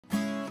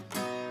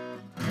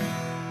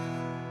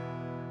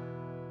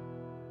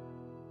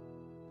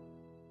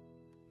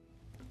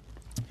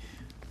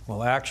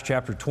Well, Acts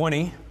chapter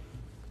 20,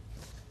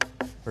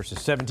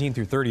 verses 17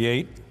 through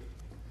 38.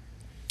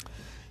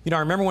 I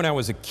remember when I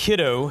was a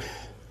kiddo,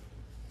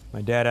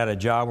 my dad had a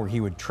job where he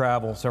would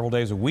travel several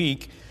days a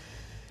week,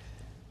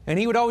 and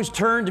he would always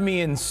turn to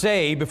me and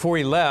say before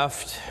he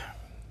left,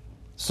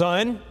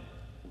 "Son,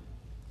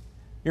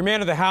 you're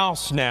man of the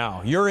house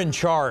now. You're in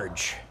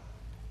charge.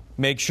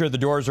 Make sure the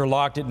doors are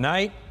locked at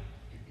night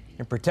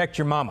and protect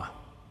your mama."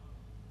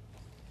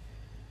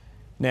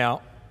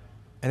 Now,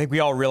 I think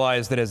we all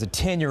realize that as a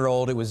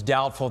 10-year-old, it was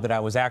doubtful that I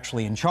was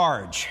actually in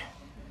charge.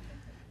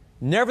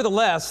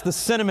 Nevertheless, the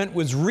sentiment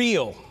was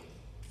real.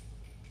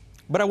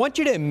 But I want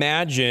you to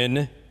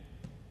imagine,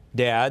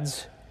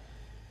 dads,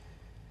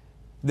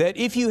 that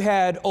if you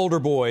had older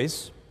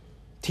boys,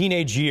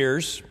 teenage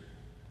years,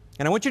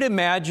 and I want you to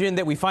imagine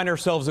that we find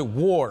ourselves at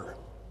war.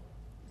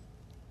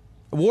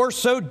 A war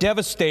so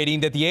devastating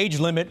that the age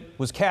limit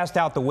was cast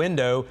out the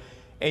window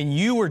and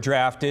you were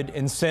drafted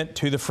and sent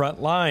to the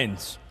front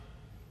lines.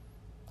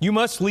 You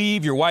must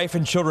leave your wife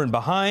and children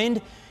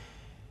behind,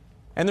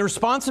 and the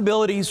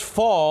responsibilities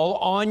fall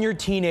on your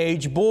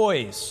teenage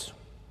boys.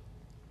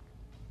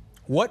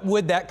 What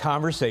would that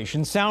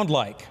conversation sound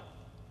like?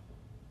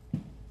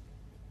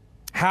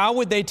 How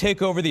would they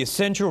take over the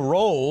essential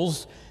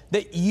roles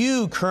that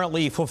you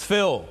currently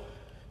fulfill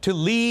to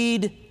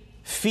lead,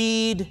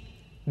 feed,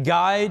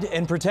 guide,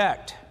 and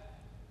protect?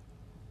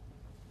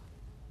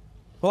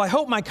 Well, I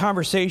hope my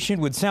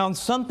conversation would sound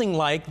something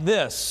like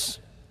this.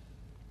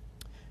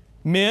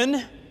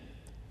 Men,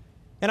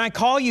 and I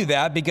call you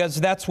that because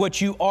that's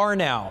what you are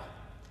now.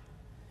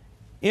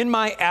 In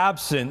my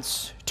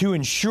absence, to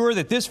ensure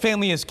that this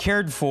family is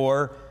cared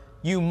for,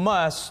 you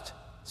must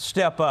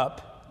step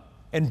up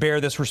and bear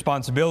this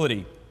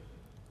responsibility.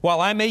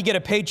 While I may get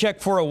a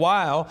paycheck for a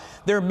while,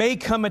 there may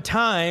come a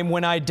time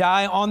when I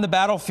die on the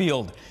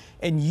battlefield,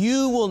 and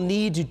you will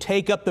need to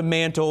take up the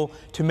mantle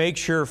to make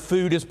sure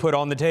food is put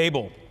on the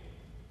table.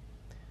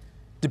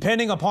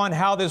 Depending upon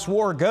how this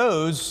war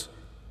goes,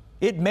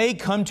 it may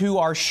come to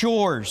our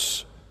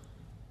shores.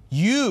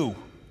 You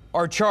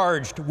are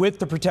charged with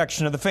the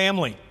protection of the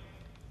family.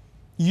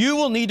 You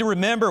will need to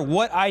remember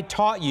what I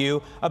taught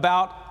you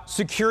about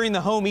securing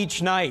the home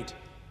each night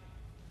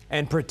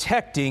and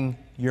protecting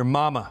your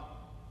mama.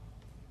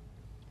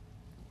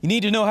 You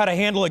need to know how to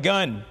handle a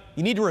gun.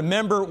 You need to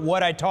remember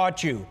what I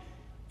taught you.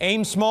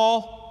 Aim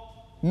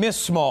small, miss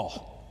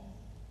small.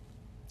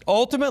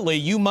 Ultimately,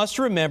 you must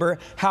remember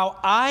how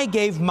I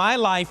gave my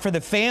life for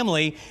the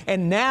family,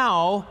 and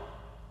now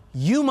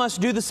you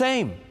must do the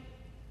same.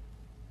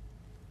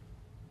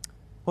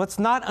 Well, it's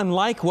not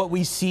unlike what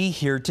we see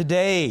here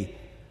today.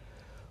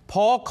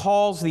 Paul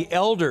calls the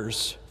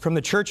elders from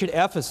the church at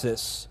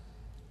Ephesus.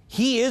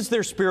 He is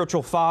their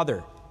spiritual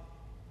father.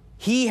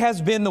 He has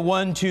been the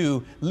one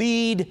to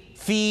lead,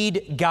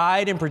 feed,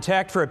 guide, and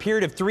protect for a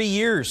period of 3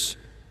 years.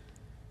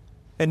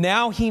 And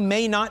now he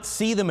may not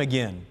see them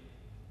again.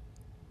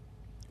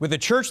 With the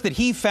church that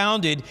he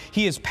founded,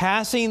 he is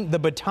passing the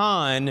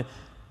baton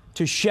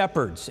to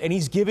shepherds, and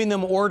he's giving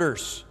them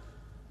orders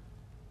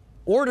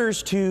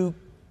to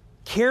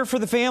care for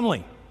the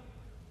family.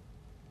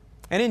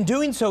 And in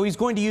doing so, he's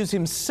going to use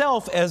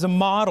himself as a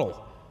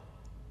model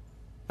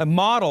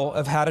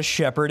of how to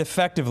shepherd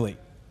effectively.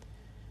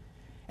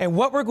 And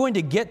what we're going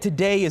to get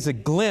today is a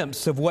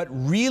glimpse of what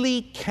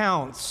really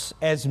counts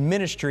as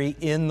ministry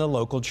in the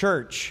local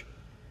church.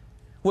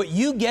 What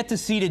you get to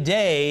see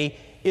today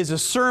is a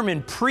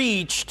sermon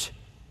preached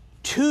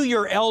to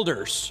your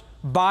elders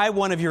by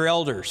one of your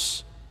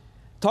elders.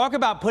 Talk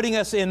about putting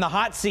us in the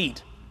hot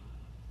seat.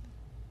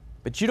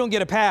 But you don't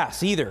get a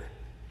pass either,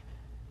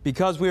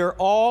 because we are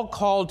all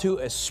called to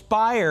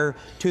aspire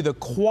to the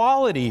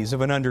qualities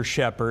of an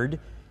under-shepherd.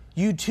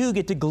 You too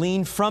get to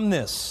glean from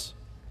this.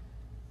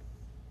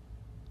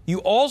 You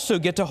also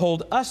get to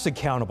hold us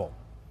accountable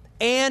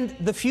and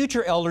the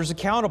future elders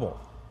accountable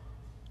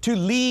to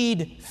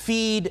lead,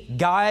 feed,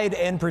 guide,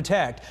 and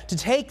protect, to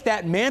take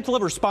that mantle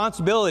of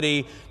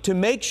responsibility to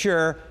make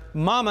sure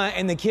mama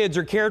and the kids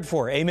are cared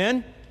for.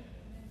 Amen?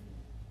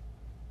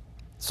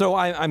 So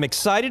I'm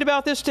excited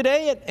about this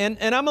today,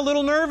 and I'm a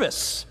little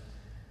nervous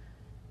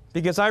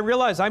because I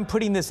realize I'm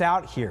putting this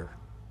out here,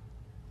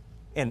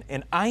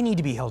 and I need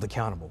to be held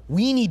accountable.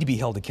 We need to be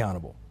held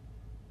accountable.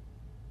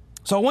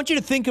 So I want you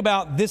to think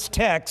about this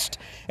text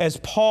as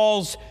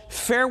Paul's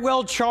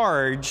farewell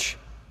charge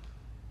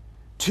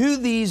to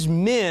these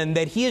men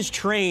that he has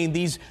trained,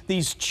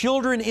 these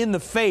children in the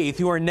faith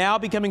who are now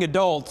becoming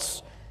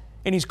adults,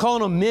 and he's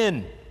calling them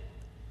men.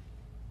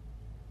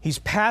 He's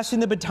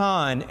passing the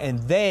baton, and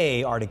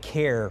they are to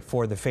care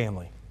for the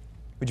family.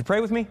 Would you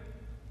pray with me?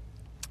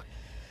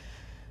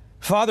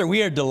 Father,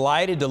 we are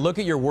delighted to look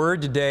at your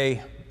word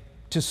today,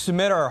 to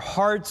submit our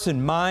hearts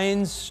and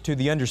minds to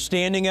the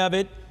understanding of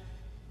it.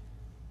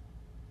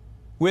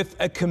 With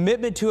a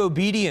commitment to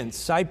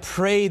obedience, I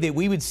pray that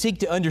we would seek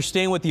to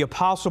understand what the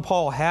Apostle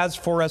Paul has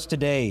for us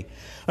today.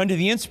 Under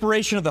the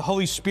inspiration of the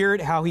Holy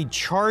Spirit, how he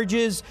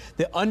charges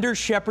the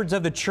under-shepherds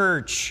of the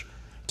church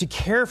to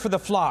care for the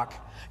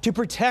flock, to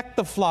protect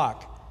the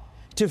flock,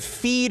 to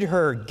feed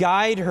her,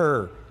 guide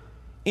her,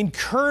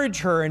 encourage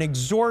her and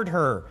exhort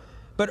her,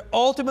 but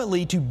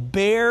ultimately to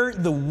bear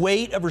the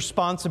weight of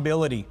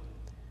responsibility.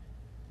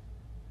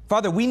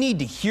 Father, we need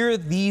to hear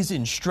these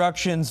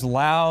instructions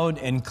loud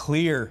and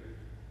clear.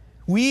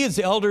 We as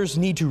elders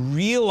need to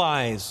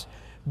realize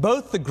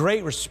both the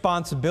great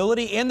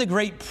responsibility and the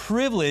great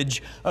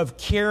privilege of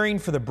caring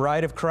for the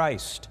bride of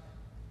Christ.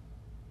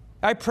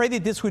 I pray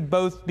that this would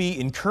both be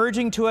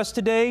encouraging to us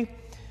today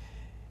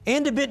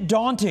and a bit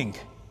daunting.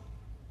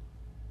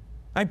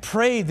 I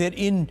pray that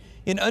in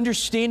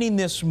understanding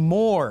this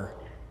more,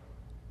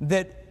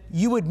 that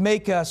you would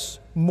make us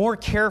more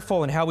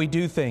careful in how we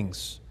do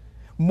things,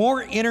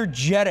 more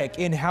energetic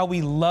in how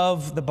we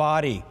love the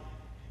body,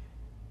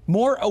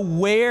 more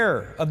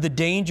aware of the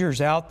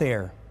dangers out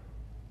there,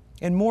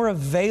 and more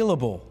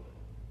available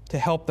to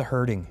help the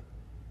hurting.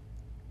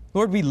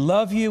 Lord, we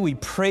love you. We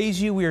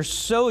praise you. We are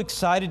so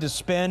excited to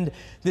spend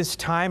this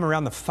time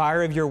around the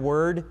fire of your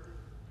word.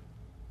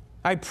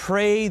 I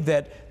pray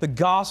that the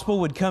gospel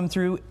would come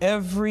through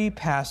every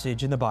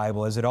passage in the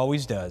Bible, as it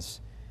always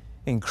does.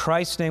 In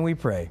Christ's name we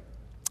pray.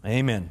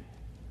 Amen.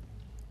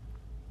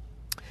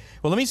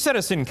 Well, let me set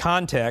us in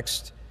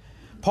context.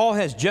 Paul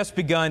has just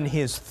begun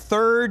his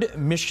third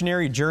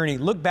missionary journey.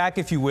 Look back,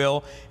 if you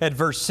will, at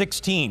verse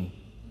 16.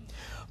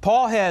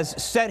 Paul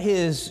has set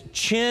his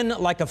chin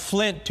like a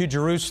flint to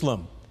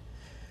Jerusalem.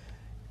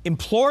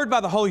 Implored by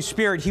the Holy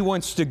Spirit, he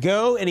wants to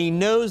go, and he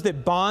knows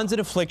that bonds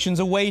and afflictions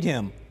await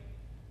him.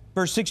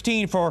 Verse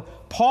 16, for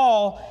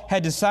Paul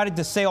had decided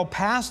to sail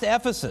past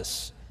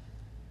Ephesus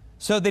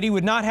so that he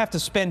would not have to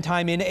spend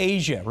time in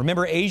Asia.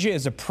 Remember, Asia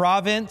is a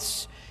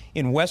province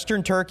in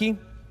western Turkey.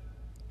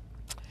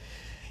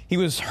 He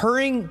was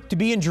hurrying to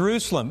be in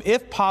Jerusalem,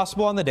 if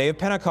possible, on the day of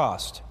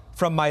Pentecost.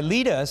 From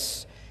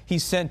Miletus, he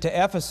sent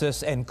to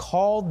Ephesus and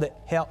called the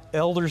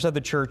elders of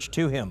the church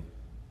to him.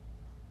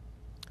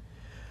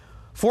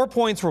 4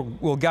 points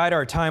will guide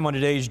our time on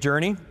today's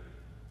journey.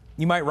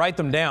 You might write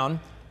them down.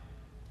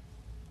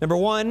 Number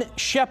 1,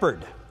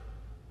 shepherd.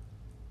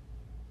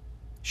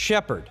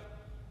 Shepherd.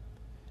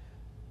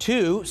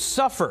 2,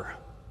 suffer.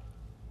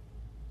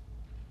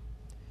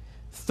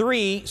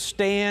 3,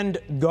 stand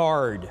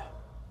guard.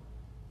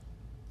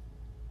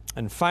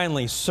 And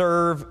finally,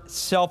 serve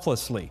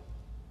selflessly.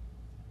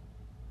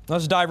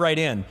 Let's dive right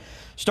in.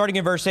 Starting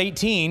in verse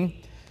 18,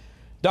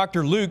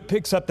 Dr. Luke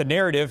picks up the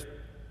narrative.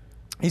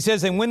 He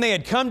says, and when they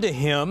had come to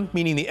him,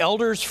 meaning the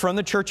elders from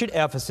the church at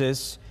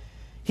Ephesus,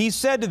 he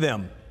said to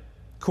them,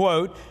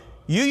 quote,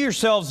 you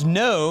yourselves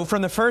know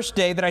from the first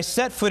day that I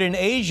set foot in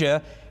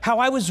Asia how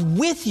I was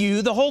with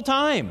you the whole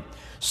time,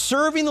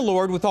 serving the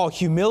Lord with all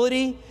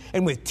humility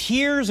and with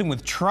tears and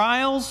with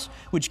trials,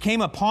 which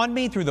came upon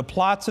me through the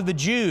plots of the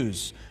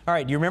Jews. All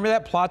right, do you remember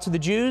that? Plots of the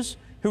Jews?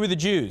 Who were the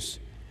Jews?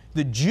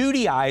 The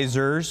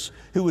Judaizers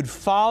who would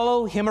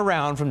follow him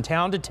around from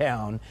town to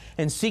town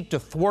and seek to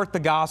thwart the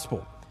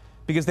gospel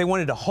because they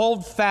wanted to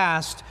hold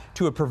fast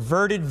to a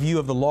perverted view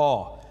of the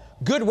law.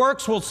 Good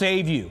works will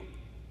save you.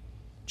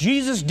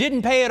 Jesus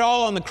didn't pay it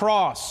all on the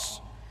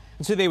cross.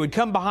 And so they would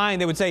come behind,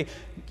 they would say,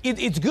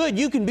 it's good,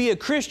 you can be a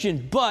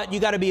Christian, but you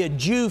got to be a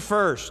Jew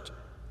first.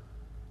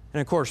 And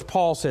of course,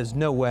 Paul says,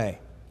 no way.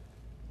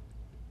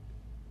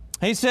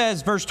 He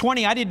says, verse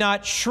 20, I did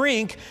not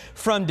shrink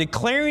from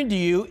declaring to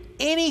you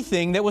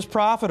anything that was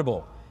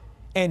profitable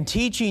and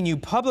teaching you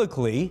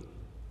publicly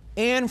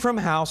and from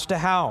house to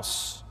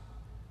house,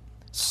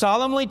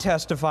 solemnly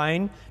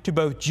testifying to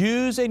both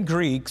Jews and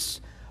Greeks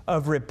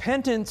of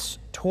repentance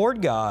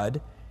toward God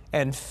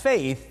and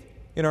faith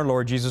in our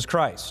Lord Jesus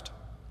Christ.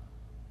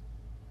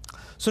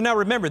 So now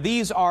remember,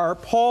 these are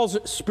Paul's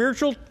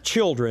spiritual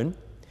children,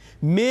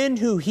 men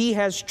who he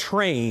has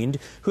trained,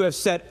 who have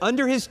sat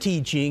under his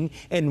teaching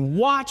and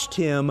watched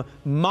him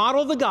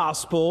model the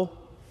gospel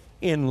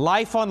in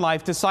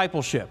life-on-life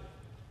discipleship.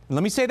 And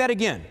let me say that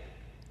again.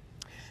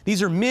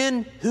 These are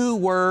men who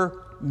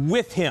were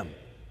with him.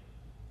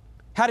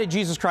 How did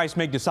Jesus Christ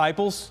make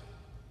disciples?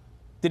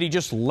 Did he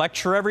just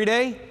lecture every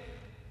day?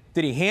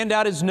 Did he hand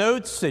out his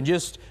notes and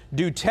just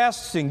do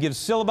tests and give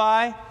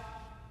syllabi?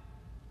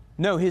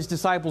 No, his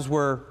disciples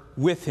were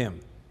with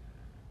him.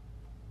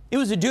 It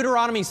was a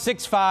Deuteronomy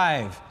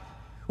 6:5.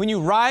 When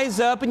you rise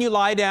up and you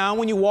lie down,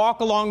 when you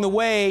walk along the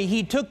way,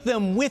 he took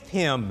them with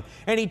him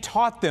and he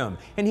taught them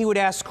and he would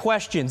ask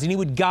questions and he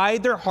would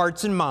guide their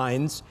hearts and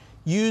minds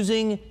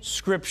using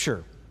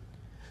Scripture.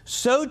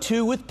 So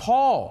too with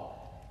Paul.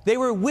 They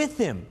were with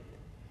him.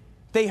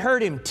 They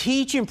heard him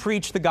teach and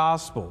preach the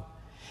gospel.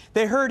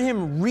 They heard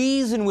him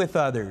reason with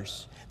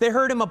others. They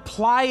heard him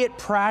apply it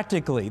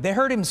practically. They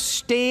heard him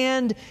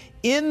stand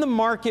in the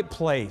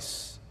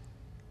marketplace.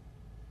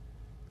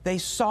 They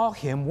saw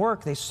him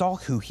work. They saw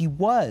who he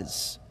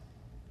was.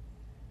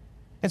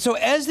 And so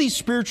as these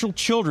spiritual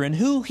children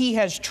who he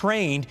has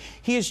trained,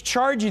 he is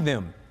charging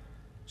them.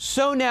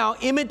 So now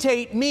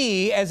imitate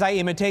me as I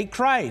imitate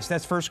Christ.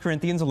 That's 1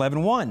 Corinthians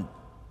 11:1.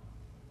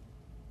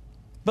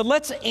 But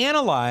let's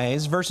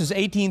analyze verses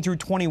 18 through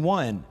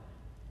 21.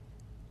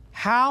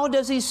 How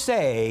does he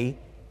say,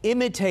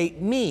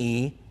 imitate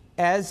me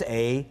as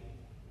a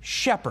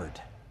shepherd?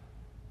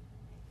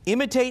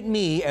 imitate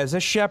me as a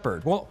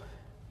shepherd. Well,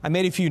 I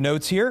made a few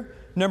notes here.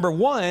 Number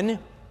one,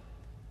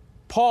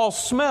 Paul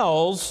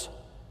smells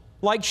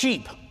like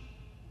sheep.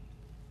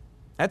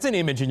 That's an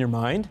image in your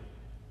mind.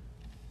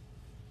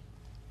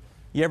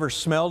 You ever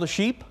smelled a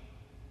sheep?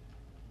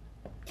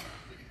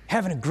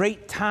 Having a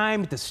great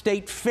time at the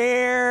state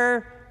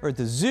fair or at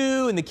the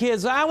zoo, and the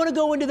kids, I want to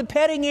go into the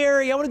petting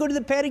area. I want to go to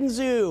the petting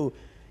zoo.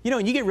 You know,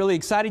 and you get really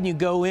excited and you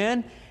go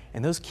in,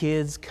 and those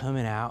kids come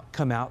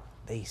out,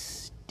 they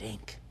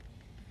stink.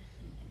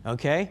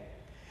 Okay?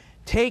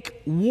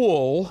 Take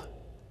wool,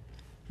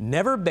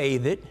 never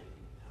bathe it,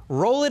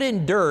 roll it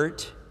in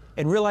dirt,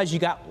 and realize you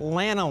got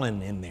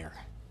lanolin in there.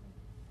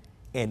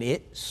 And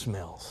it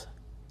smells.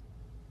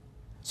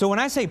 So when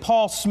I say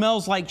Paul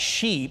smells like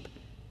sheep,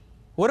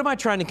 what am I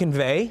trying to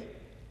convey?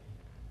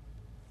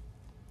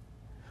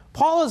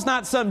 Paul is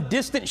not some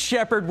distant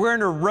shepherd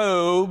wearing a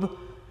robe,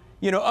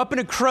 up in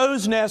a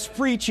crow's nest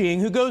preaching,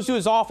 who goes to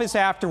his office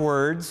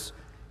afterwards,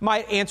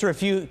 might answer a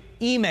few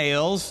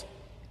emails.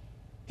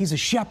 He's a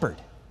shepherd.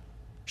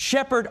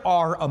 Shepherds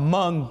are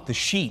among the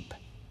sheep.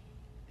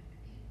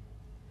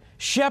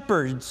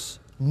 Shepherds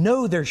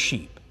know their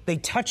sheep. They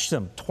touch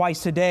them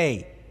twice a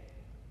day.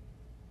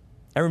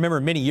 I remember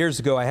many years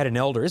ago, I had an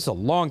elder. This is a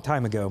long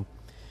time ago.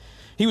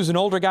 He was an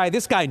older guy.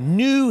 This guy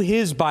knew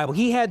his Bible.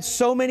 He had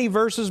so many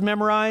verses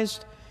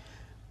memorized,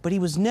 but he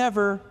was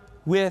never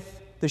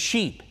with the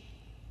sheep.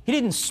 He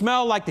didn't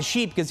smell like the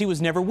sheep because he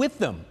was never with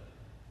them.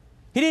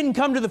 He didn't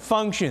come to the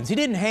functions. He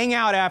didn't hang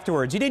out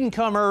afterwards. He didn't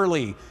come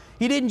early.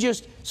 He didn't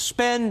just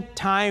spend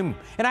time.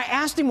 And I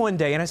asked him one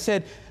day, and I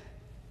said,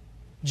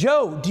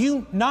 Joe, do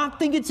you not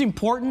think it's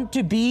important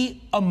to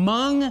be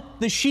among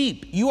the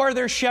sheep? You are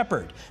their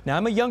shepherd. Now,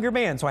 I'm a younger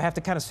man, so I have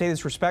to kind of say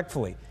this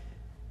respectfully.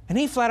 And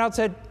he flat out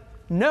said,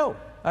 no,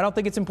 I don't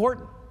think it's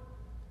important.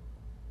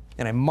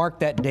 And I marked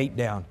that date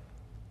down.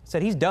 I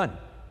said, he's done.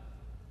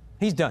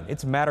 He's done.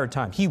 It's a matter of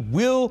time. He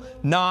will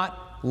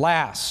not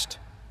last.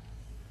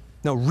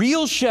 Now,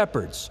 real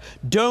shepherds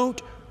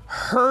don't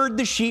herd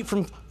the sheep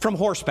from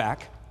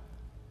horseback.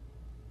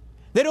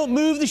 They don't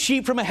move the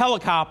sheep from a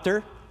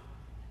helicopter.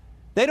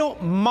 They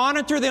don't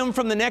monitor them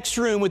from the next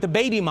room with a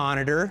baby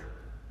monitor.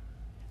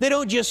 They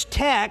don't just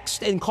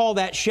text and call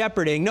that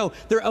shepherding. No,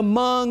 they're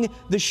among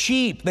the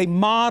sheep. They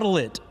model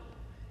it.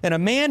 And a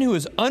man who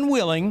is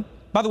unwilling,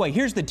 by the way,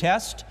 here's the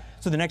test.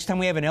 So the next time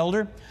we have an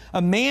elder,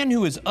 a man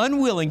who is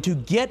unwilling to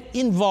get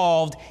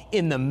involved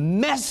in the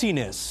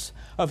messiness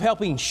of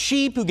helping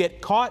sheep who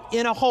get caught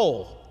in a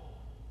hole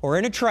or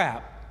in a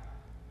trap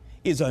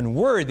is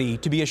unworthy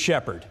to be a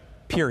shepherd,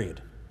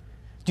 period.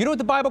 Do you know what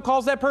the Bible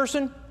calls that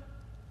person?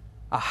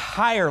 A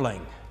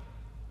hireling.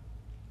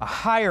 A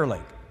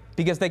hireling.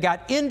 Because they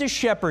got into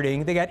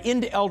shepherding, they got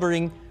into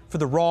eldering for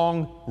the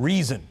wrong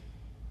reason.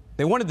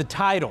 They wanted the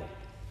title.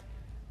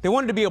 They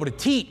wanted to be able to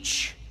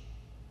teach.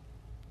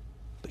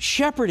 But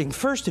shepherding,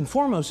 first and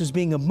foremost, is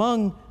being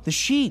among the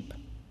sheep.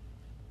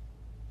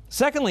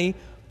 Secondly,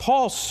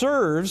 Paul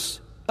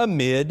serves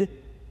amid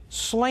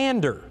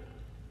slander.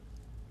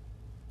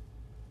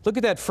 Look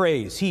at that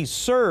phrase. He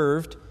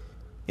served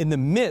in the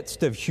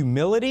midst of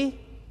humility,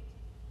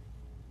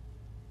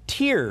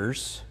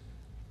 tears,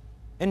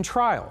 and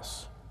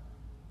trials.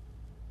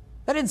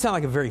 That didn't sound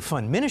like a very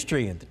fun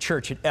ministry at the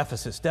church at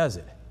Ephesus, does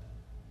it?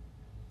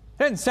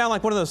 It doesn't sound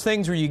like one of those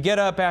things where you get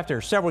up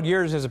after several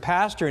years as a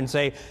pastor and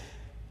say,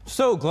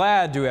 so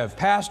glad to have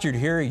pastored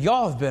here.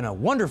 Y'all have been a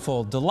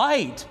wonderful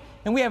delight,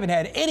 and we haven't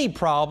had any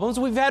problems.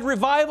 We've had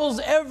revivals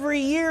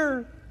every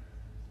year.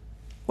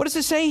 What does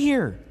it say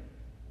here?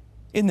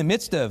 In the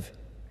midst of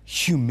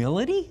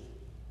humility?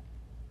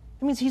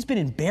 That means he's been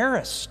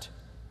embarrassed.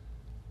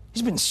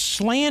 He's been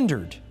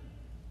slandered,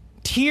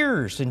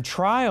 tears and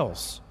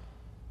trials.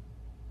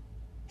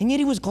 And yet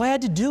he was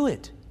glad to do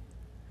it.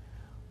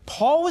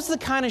 Paul was the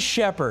kind of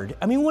shepherd,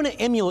 we want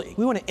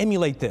to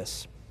emulate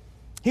this.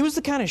 He was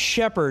the kind of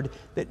shepherd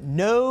that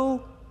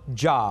no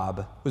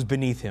job was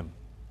beneath him.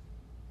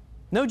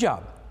 No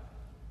job.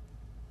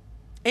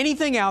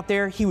 Anything out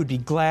there, he would be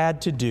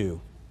glad to do.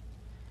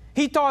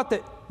 He thought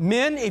that,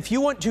 men, if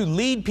you want to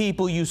lead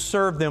people, you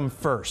serve them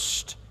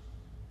first.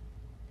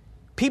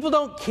 People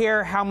don't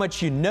care how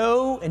much you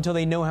know until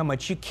they know how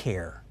much you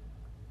care.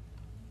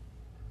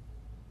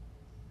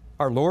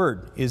 Our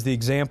Lord is the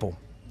example.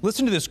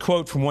 Listen to this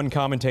quote from one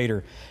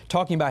commentator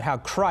talking about how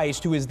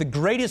Christ, who is the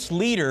greatest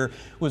leader,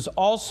 was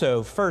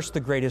also first the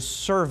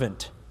greatest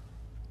servant.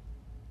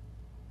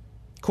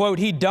 Quote,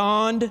 he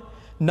donned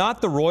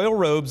not the royal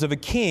robes of a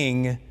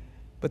king,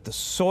 but the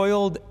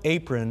soiled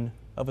apron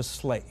of a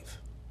slave.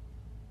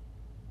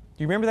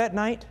 Do you remember that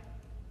night?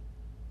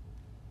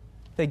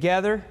 They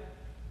gather.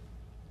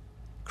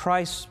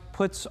 Christ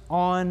puts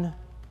on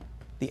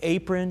the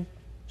apron,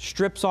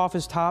 strips off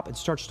his top, and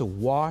starts to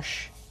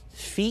wash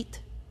feet.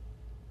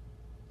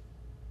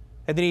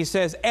 And then he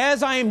says,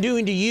 as I am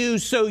doing to you,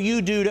 so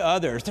you do to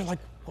others. They're like,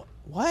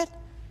 what?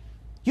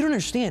 You don't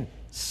understand.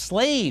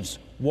 Slaves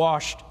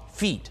washed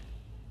feet.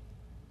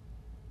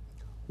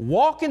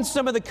 Walk in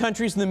some of the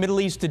countries in the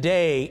Middle East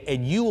today,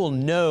 and you will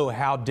know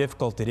how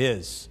difficult it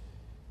is.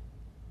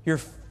 Your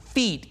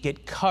feet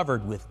get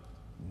covered with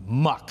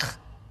muck.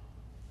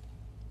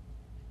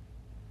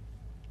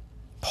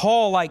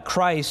 Paul, like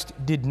Christ,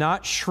 did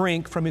not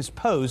shrink from his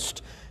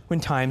post when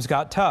times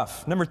got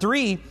tough. Number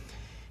 3,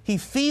 he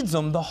feeds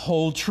them the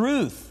whole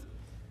truth.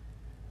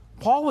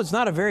 Paul was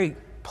not a very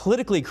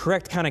politically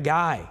correct kind of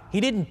guy.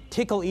 He didn't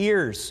tickle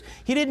ears.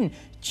 He didn't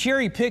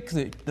cherry pick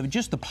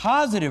just the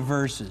positive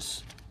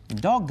verses. And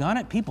doggone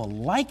it, people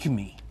like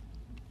me.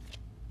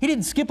 He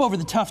didn't skip over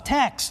the tough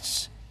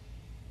texts.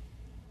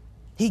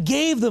 He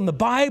gave them the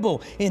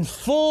Bible in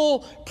full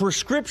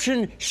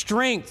prescription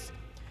strength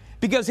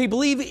because he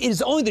believed it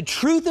is only the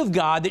truth of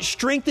God that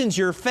strengthens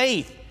your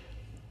faith.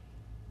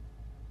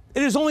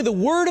 It is only the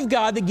Word of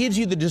God that gives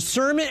you the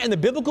discernment and the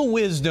biblical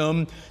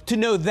wisdom to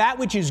know that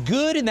which is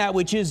good and that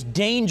which is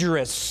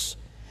dangerous,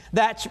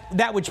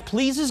 that which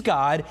pleases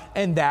God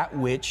and that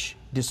which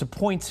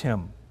disappoints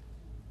Him.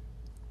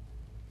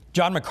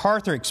 John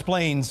MacArthur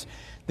explains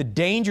the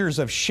dangers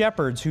of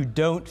shepherds who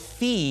don't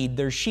feed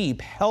their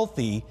sheep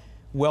healthy,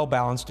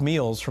 well-balanced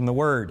meals from the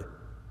Word.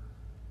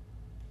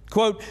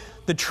 Quote,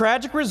 "The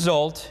tragic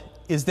result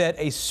is that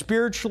a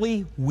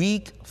spiritually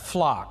weak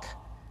flock,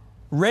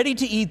 ready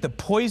to eat the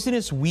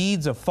poisonous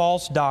weeds of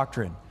false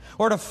doctrine,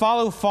 or to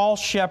follow false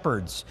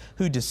shepherds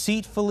who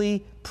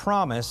deceitfully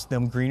promise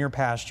them greener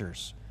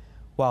pastures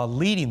while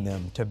leading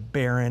them to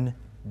barren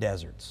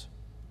deserts."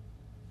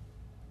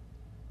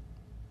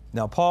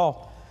 Now,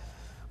 Paul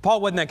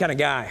wasn't that kind of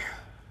guy.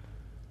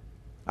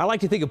 I like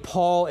to think of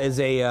Paul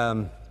as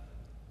a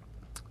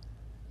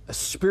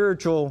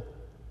spiritual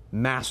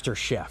master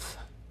chef,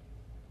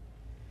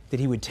 that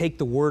he would take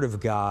the Word of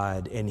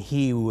God and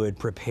he would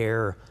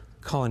prepare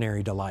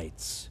culinary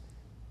delights,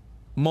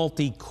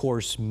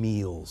 multi-course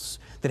meals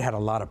that had a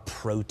lot of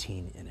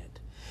protein in it,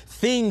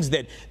 things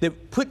that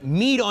put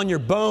meat on your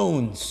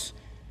bones,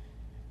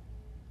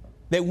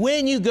 that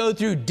when you go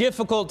through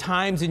difficult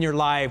times in your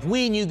life,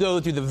 when you go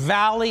through the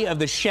valley of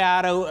the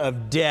shadow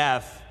of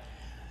death,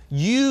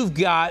 you've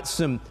got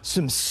some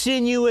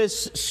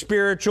sinuous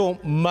spiritual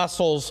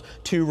muscles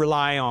to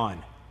rely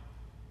on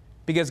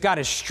because God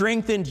has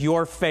strengthened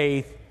your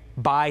faith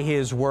by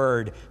His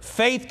Word.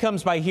 Faith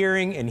comes by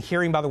hearing, and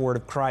hearing by the Word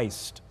of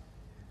Christ.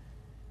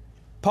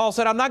 Paul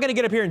said, I'm not going to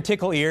get up here and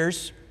tickle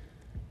ears.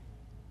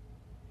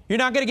 You're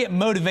not going to get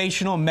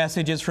motivational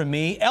messages from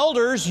me.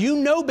 Elders, you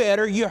know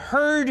better. You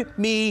heard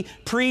me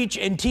preach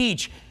and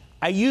teach.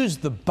 I use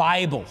the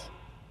Bible.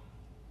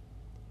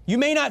 You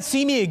may not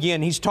see me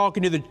again. He's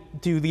talking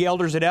to the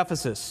elders at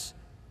Ephesus.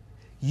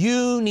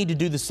 You need to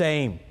do the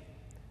same.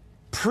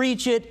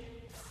 Preach it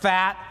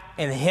fat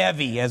and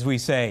heavy, as we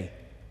say.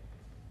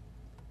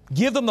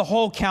 Give them the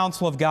whole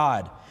counsel of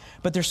God.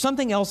 But there's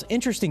something else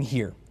interesting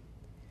here.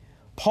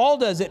 Paul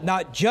does it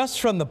not just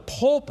from the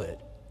pulpit,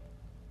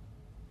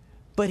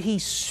 but he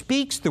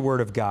speaks the Word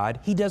of God.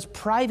 He does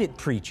private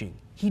preaching.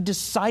 He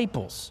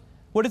disciples.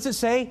 What does it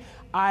say?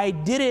 I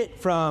did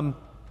it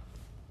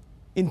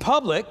in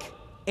public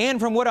and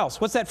from what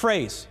else? What's that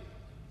phrase?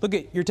 Look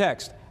at your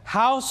text.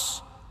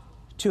 House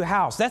to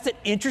house. That's an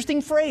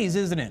interesting phrase,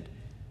 isn't it?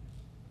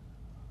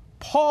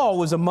 Paul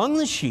was among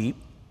the sheep,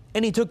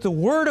 and he took the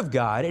Word of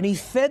God and he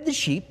fed the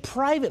sheep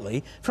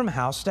privately from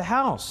house to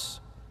house.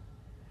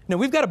 Now,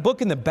 we've got a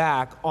book in the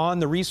back on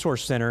the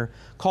Resource Center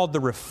called The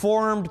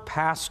Reformed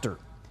Pastor.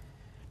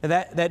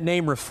 Now, that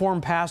name,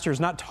 Reformed Pastor, is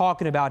not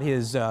talking about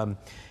his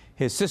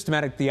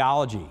systematic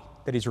theology,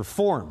 that he's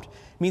reformed.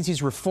 It means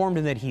he's reformed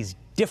in that he's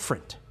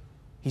different.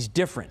 He's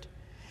different.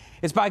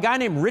 It's by a guy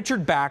named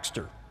Richard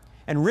Baxter.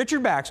 And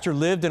Richard Baxter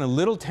lived in a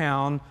little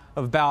town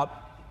of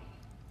about,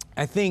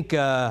 I think,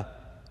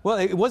 well,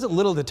 it wasn't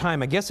little at the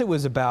time. I guess it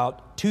was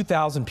about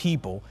 2,000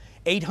 people,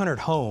 800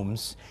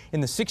 homes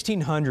in the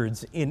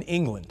 1600s in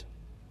England.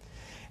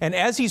 And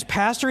as he's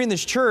pastoring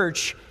this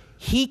church,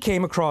 he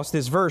came across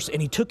this verse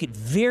and he took it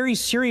very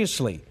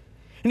seriously.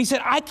 And he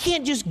said, I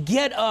can't just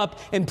get up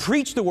and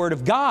preach the Word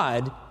of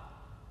God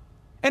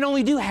and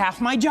only do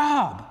half my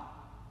job.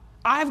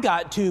 I've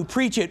got to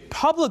preach it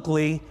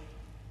publicly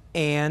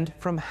and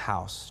from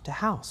house to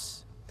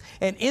house.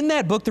 And in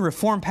that book, The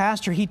Reformed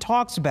Pastor, he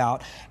talks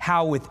about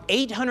how with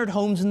 800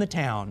 homes in the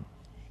town,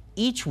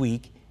 each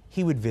week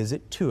he would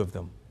visit 2 of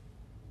them.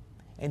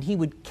 And he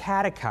would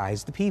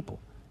catechize the people.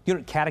 You know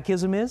what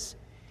catechism is?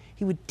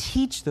 He would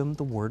teach them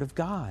the Word of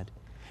God.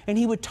 And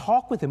he would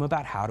talk with them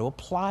about how to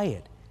apply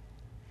it.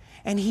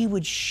 And he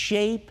would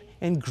shape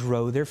and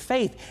grow their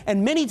faith.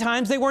 And many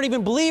times they weren't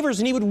even believers,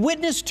 and he would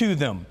witness to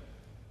them.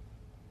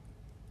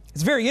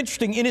 It's very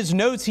interesting. In his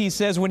notes, he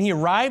says when he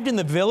arrived in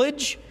the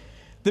village,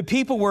 the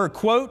people were,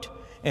 quote,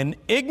 an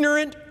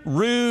ignorant,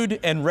 rude,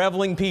 and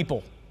reveling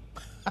people.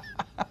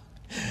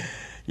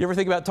 You ever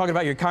think about talking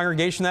about your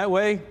congregation that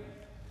way?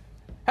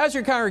 How's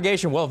your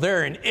congregation? Well,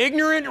 they're an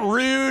ignorant,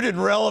 rude,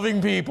 and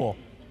reveling people.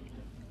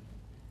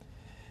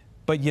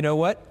 But you know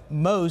what?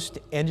 Most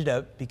ended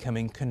up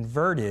becoming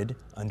converted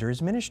under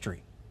his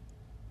ministry.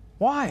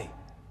 Why?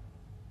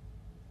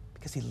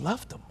 Because he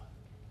loved them.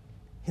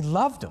 He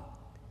loved them.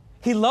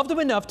 He loved them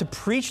enough to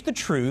preach the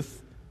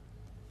truth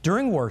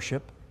during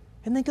worship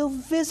and then go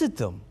visit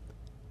them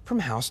from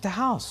house to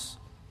house.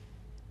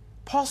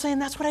 Paul's saying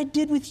that's what I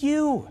did with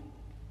you.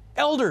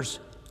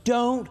 Elders,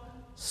 don't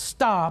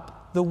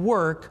stop the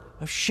work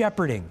of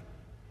shepherding.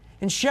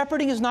 And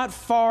shepherding is not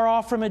far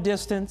off from a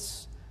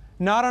distance,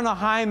 not on a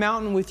high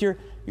mountain with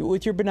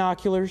your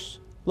binoculars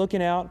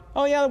looking out.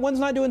 Oh yeah, the one's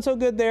not doing so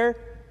good there.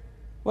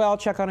 Well, I'll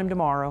check on him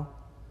tomorrow.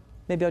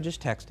 Maybe I'll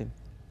just text him.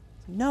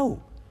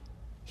 No,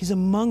 he's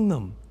among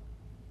them.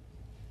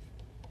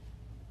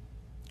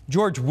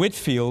 George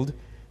Whitefield,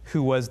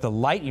 who was the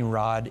lightning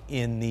rod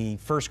in the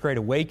First Great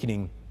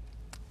Awakening,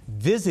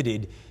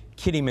 visited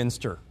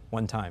Kidderminster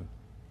one time.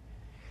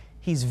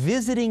 He's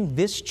visiting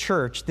this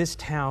church, this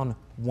town,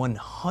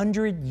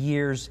 100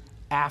 years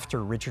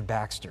after Richard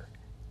Baxter.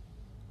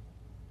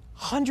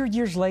 100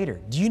 years later.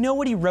 Do you know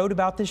what he wrote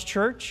about this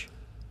church?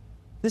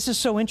 This is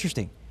so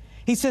interesting.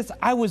 He says,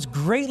 I was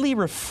greatly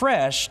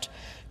refreshed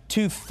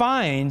to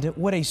find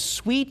what a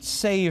sweet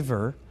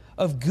savor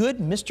of good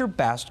Mr.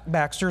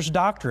 Baxter's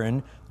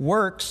doctrine,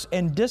 works,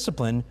 and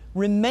discipline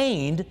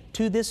remained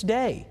to this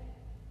day.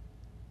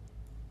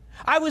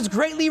 I was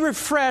greatly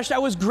refreshed, I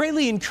was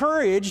greatly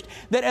encouraged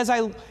that as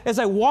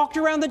I walked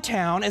around the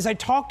town, as I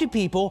talked to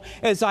people,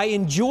 as I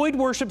enjoyed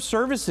worship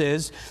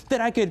services, that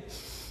I could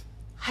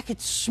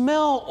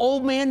smell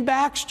old man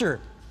Baxter.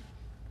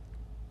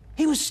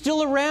 He was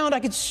still around.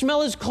 I could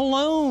smell his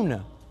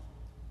cologne.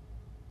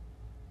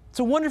 It's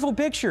a wonderful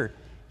picture.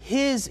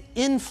 His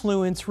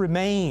influence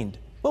remained.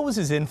 What was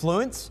his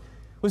influence?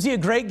 Was he a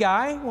great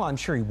guy? Well, I'm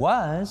sure he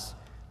was.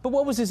 But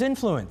what was his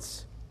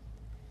influence?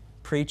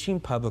 Preaching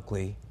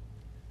publicly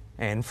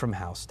and from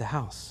house to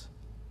house.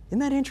 Isn't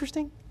that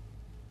interesting?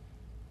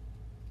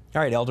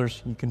 All right,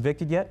 elders, you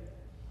convicted yet?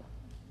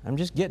 I'm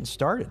just getting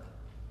started.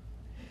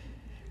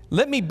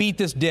 Let me beat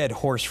this dead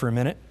horse for a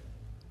minute.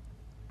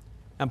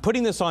 I'm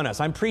putting this on us.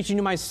 I'm preaching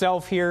to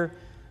myself here,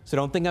 so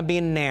don't think I'm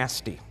being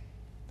nasty.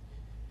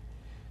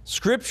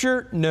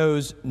 Scripture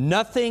knows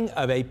nothing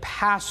of a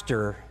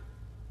pastor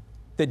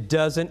that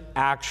doesn't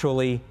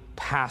actually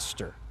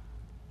pastor.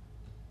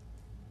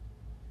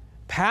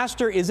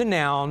 Pastor is a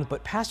noun,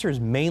 but pastor is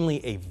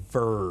mainly a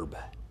verb.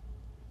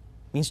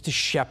 It means to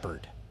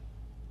shepherd.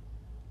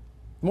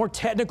 The more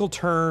technical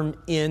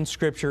term in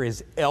Scripture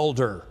is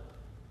elder,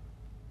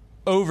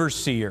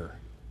 overseer,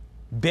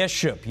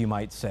 bishop, you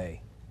might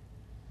say.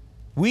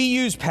 We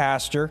use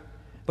pastor,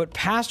 but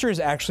pastor is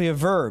actually a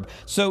verb.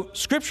 So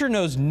Scripture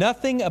knows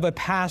nothing of a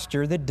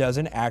pastor that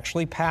doesn't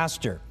actually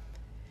pastor.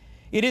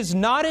 It is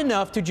not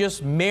enough to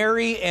just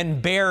marry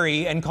and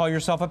bury and call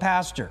yourself a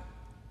pastor.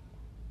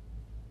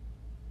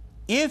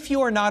 If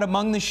you are not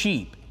among the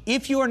sheep,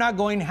 if you are not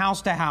going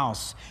house to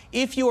house,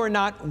 if you are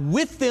not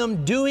with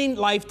them doing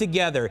life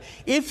together,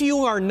 if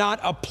you are not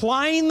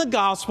applying the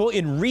gospel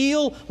in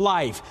real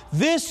life,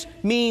 this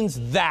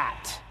means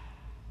that.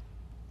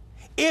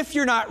 If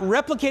you're not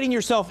replicating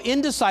yourself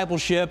in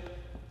discipleship,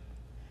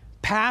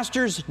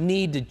 pastors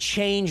need to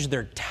change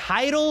their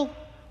title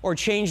or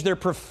change their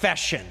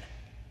profession.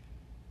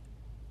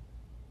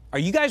 Are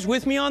you guys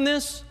with me on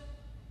this?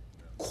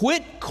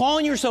 Quit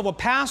calling yourself a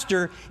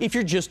pastor if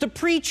you're just a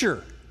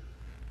preacher.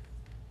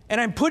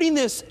 And I'm putting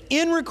this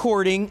in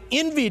recording,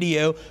 in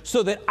video,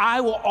 so that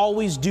I will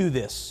always do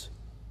this.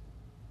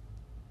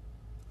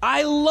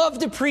 I love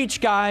to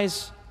preach,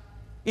 guys.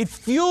 It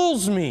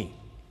fuels me.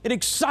 It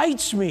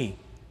excites me.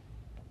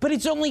 But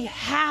it's only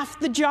half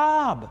the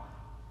job.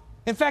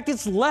 In fact,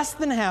 it's less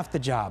than half the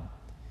job.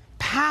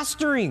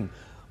 Pastoring,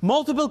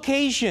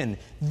 multiplication,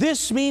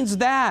 this means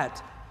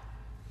that.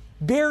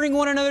 Bearing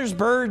one another's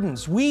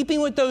burdens,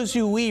 weeping with those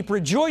who weep,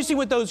 rejoicing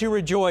with those who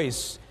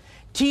rejoice.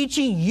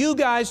 Teaching you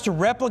guys to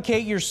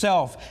replicate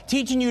yourself,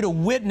 teaching you to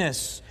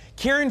witness,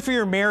 caring for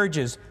your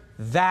marriages.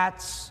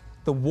 That's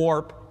the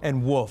warp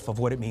and woof of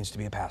what it means to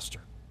be a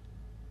pastor.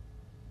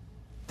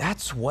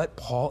 That's what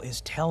Paul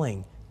is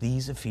telling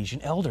these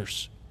Ephesian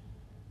elders.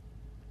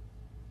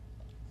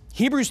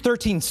 Hebrews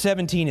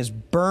 13:17 is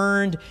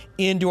burned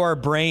into our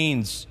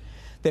brains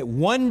that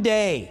one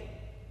day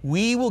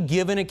we will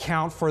give an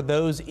account for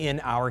those in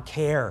our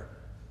care.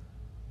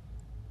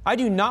 I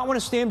do not want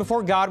to stand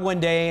before God one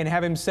day and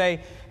have Him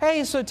say,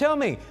 hey, so tell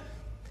me,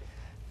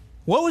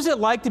 what was it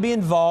like to be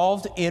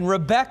involved in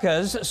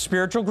Rebecca's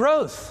spiritual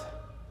growth?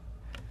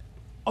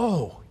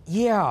 Oh,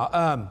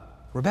 yeah,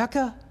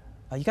 Rebecca,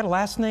 you got a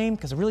last name?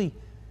 Because I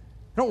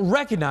don't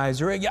recognize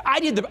her.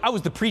 I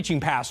was the preaching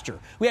pastor.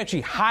 We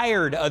actually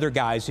hired other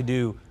guys to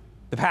do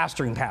the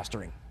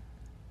pastoring.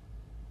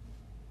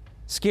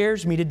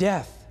 Scares me to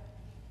death.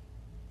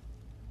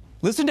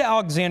 Listen to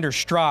Alexander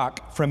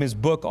Strock from his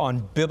book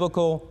on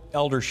biblical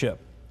eldership.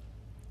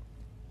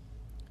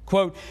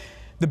 Quote,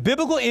 the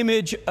biblical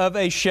image of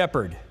a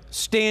shepherd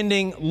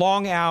standing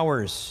long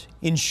hours,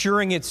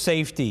 ensuring its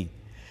safety,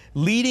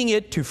 leading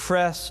it to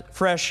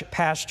fresh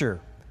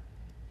pasture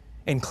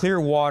and clear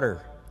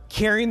water,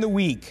 carrying the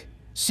weak,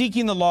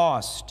 seeking the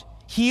lost,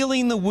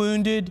 healing the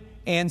wounded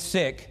and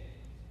sick,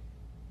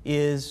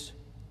 is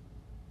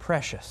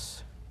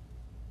precious.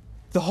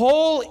 The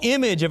whole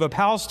image of a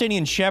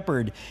Palestinian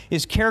shepherd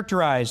is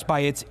characterized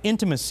by its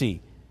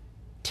intimacy,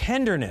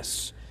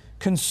 tenderness,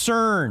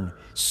 concern,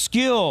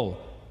 skill,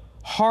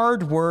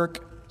 hard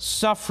work,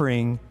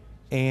 suffering,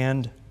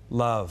 and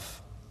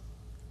love.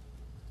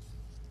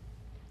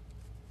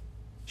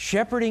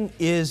 Shepherding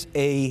is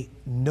a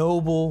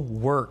noble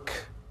work.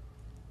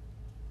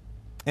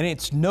 And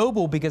it's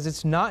noble because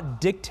it's not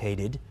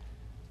dictated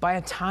by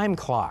a time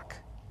clock.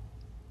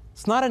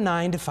 It's not a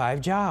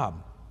 9-to-5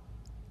 job.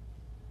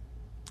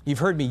 You've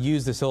heard me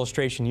use this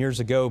illustration years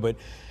ago, but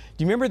do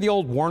you remember the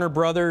old Warner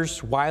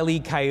Brothers Wile E.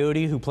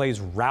 Coyote who plays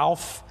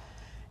Ralph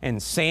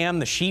and Sam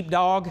the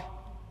sheepdog?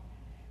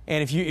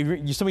 And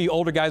if some of you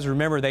older guys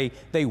remember,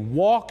 they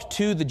walk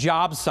to the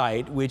job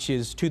site, which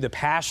is to the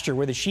pasture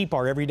where the sheep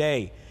are every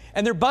day.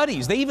 And they're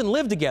buddies. They even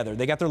live together.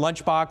 They got their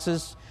lunch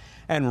boxes.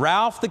 And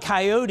Ralph the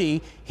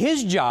coyote,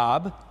 his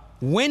job,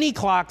 when he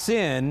clocks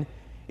in,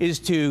 is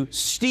to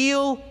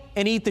steal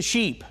and eat the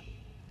sheep.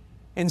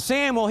 And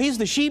Sam, well, he's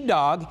the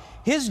sheepdog.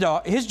 His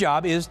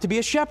job is to be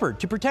a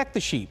shepherd, to protect the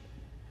sheep.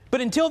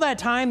 But until that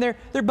time,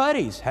 they're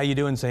buddies. How you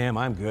doing, Sam?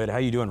 I'm good. How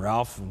you doing,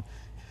 Ralph?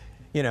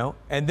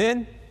 And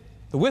then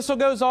the whistle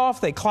goes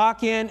off, they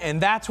clock in, and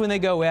that's when they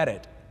go at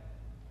it.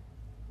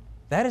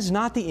 That is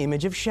not the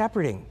image of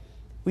shepherding.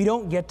 We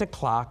don't get to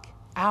clock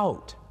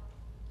out.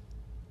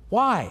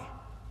 Why?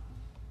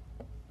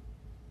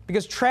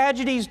 Because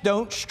tragedies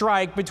don't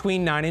strike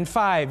between 9 and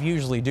 5,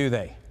 usually, do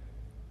they?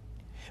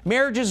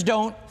 Marriages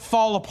don't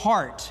fall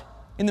apart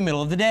in the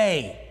middle of the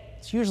day.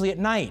 It's usually at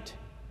night.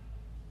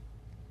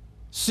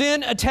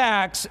 Sin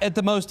attacks at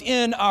the most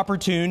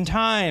inopportune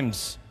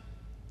times.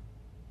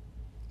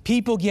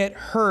 People get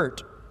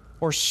hurt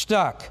or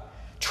stuck.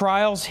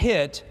 Trials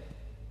hit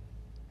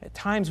at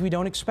times we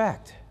don't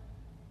expect.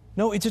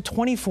 No, it's a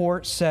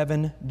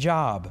 24/7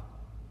 job.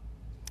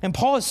 And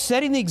Paul is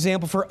setting the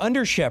example for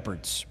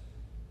under-shepherds.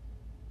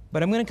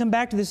 But I'm going to come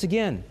back to this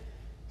again.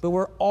 But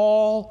we're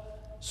all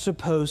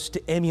supposed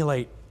to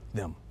emulate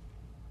them.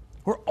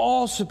 We're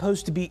all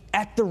supposed to be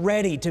at the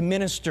ready to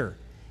minister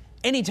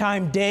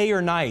anytime, day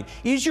or night.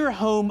 Is your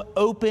home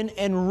open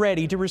and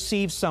ready to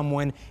receive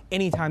someone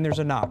anytime there's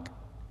a knock?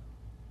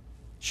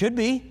 Should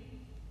be.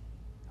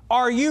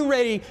 Are you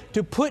ready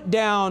to put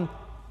down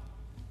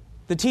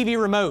the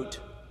TV remote,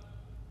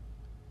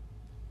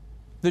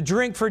 the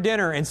drink for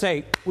dinner, and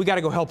say, we got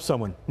to go help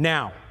someone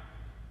now.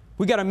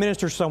 We got to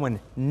minister to someone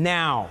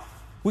now.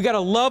 We got to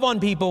love on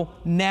people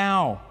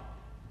now.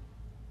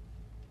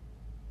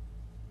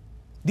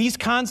 These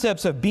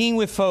concepts of being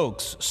with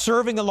folks,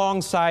 serving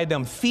alongside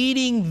them,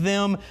 feeding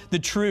them the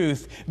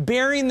truth,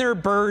 bearing their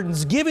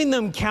burdens, giving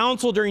them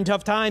counsel during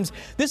tough times,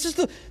 this is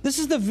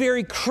the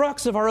very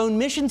crux of our own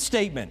mission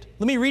statement.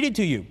 Let me read it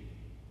to you.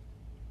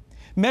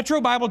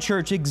 Metro Bible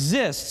Church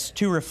exists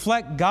to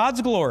reflect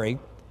God's glory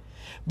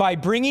by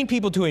bringing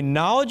people to a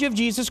knowledge of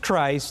Jesus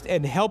Christ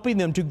and helping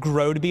them to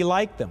grow to be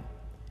like them.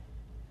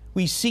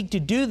 We seek to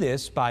do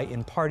this by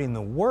imparting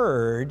the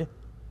Word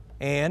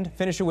and,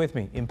 finish it with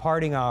me,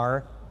 imparting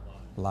our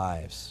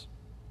lives.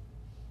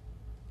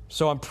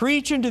 So I'm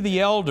preaching to the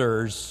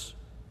elders,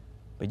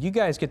 but you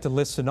guys get to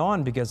listen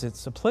on because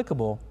it's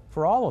applicable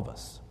for all of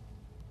us.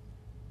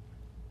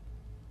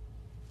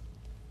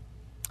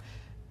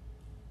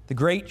 The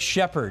great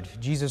shepherd,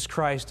 Jesus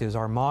Christ, is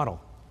our model.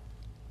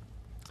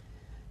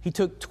 He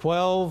took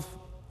 12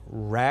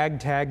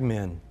 ragtag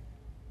men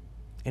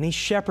and he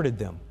shepherded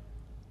them.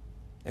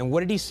 And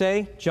what did he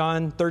say?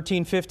 John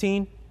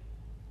 13:15.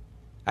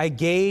 I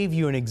gave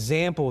you an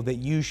example that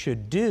you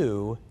should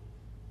do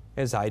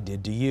as I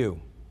did to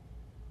you.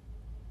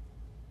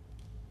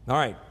 All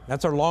right,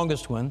 that's our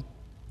longest one.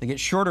 They get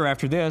shorter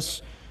after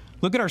this.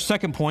 Look at our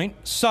second point,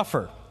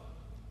 suffer.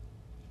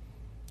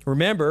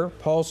 Remember,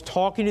 Paul's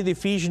talking to the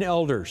Ephesian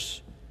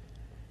elders.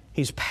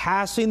 He's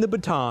passing the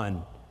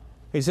baton.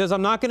 He says,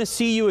 I'm not going to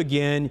see you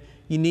again.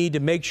 You need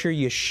to make sure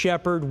you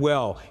shepherd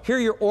well. Here are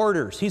your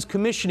orders. He's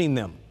commissioning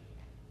them.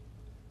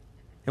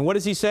 And what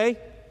does he say?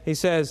 He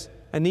says,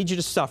 I need you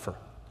to suffer.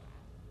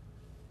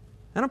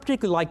 I don't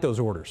particularly like those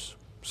orders,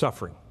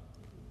 suffering.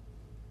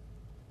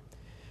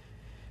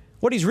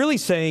 What he's really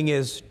saying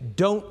is,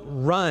 don't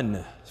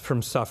run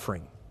from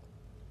suffering.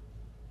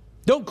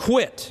 Don't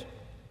quit.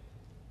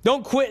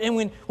 Don't quit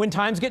and when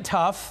times get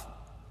tough,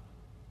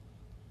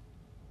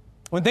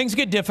 when things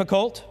get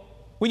difficult,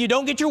 when you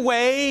don't get your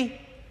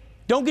way,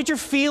 don't get your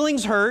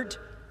feelings hurt.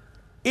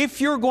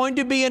 If you're going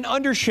to be an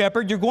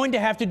under-shepherd, you're going to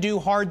have to do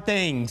hard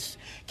things.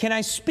 Can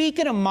I speak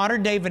in a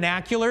modern-day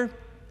vernacular?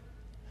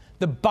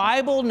 The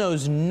Bible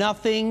knows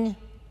nothing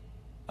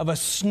of a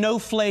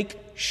snowflake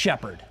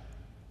shepherd.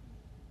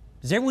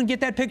 Does everyone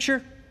get that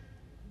picture?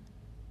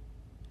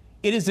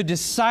 It is a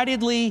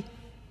decidedly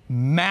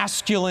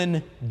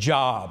masculine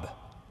job.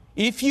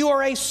 If you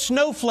are a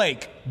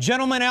snowflake,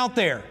 gentlemen out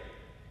there,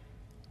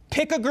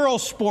 pick a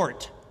girl's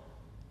sport.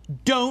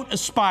 Don't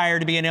aspire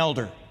to be an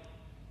elder,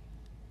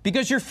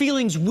 because your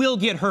feelings will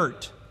get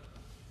hurt.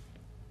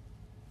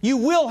 You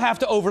will have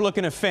to overlook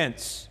an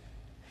offense.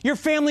 Your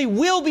family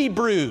will be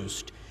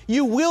bruised.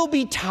 You will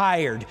be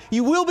tired.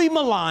 You will be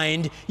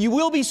maligned. You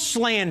will be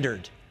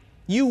slandered.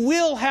 You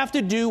will have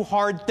to do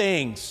hard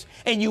things,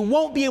 and you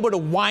won't be able to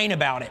whine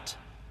about it.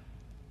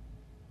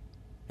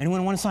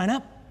 Anyone want to sign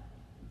up?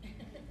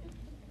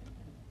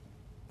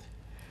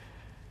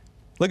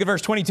 Look at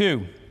verse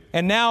 22.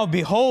 And now,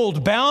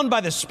 behold, bound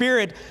by the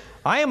Spirit,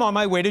 I am on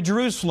my way to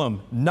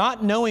Jerusalem,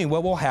 not knowing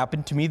what will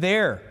happen to me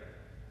there,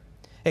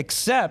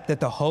 except that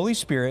the Holy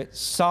Spirit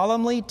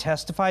solemnly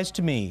testifies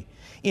to me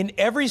in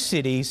every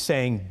city,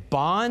 saying,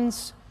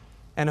 bonds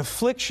and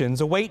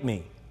afflictions await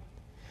me.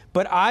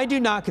 But I do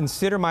not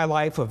consider my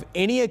life of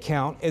any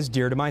account as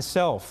dear to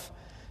myself,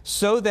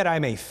 so that I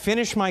may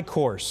finish my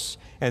course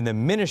and the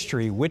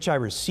ministry which I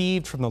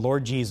received from the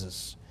Lord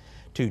Jesus,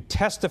 to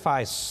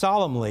testify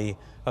solemnly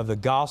of the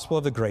gospel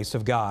of the grace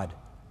of God.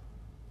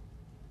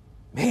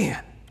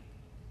 Man,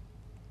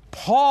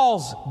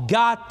 Paul's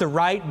got the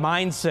right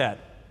mindset.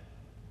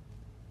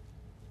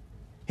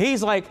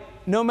 He's like,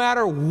 no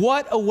matter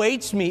what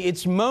awaits me,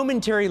 it's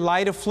momentary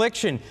light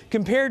affliction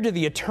compared to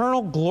the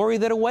eternal glory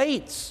that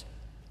awaits.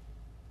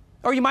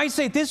 Or you might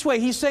say it this way,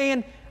 he's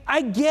saying,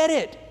 I get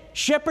it.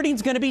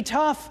 Shepherding's going to be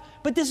tough,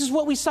 but this is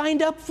what we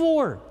signed up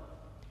for.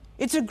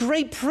 It's a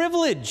great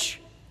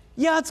privilege.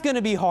 Yeah, it's going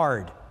to be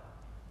hard.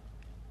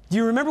 Do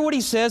you remember what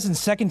he says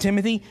in 2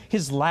 Timothy,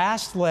 his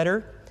last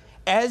letter,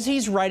 as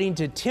he's writing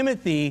to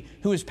Timothy,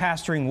 who is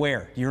pastoring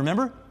where? Do you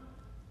remember?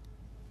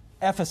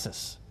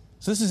 Ephesus.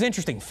 So this is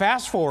interesting.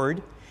 Fast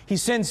forward, he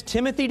sends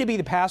Timothy to be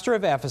the pastor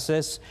of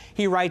Ephesus.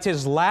 He writes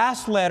his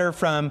last letter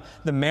from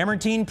the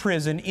Mamertine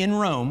prison in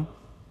Rome.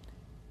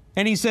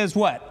 And he says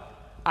what?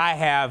 I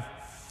have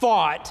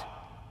fought,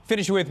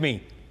 finish it with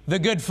me, the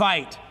good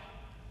fight.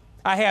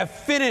 I have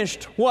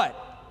finished what?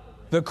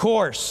 The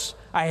course.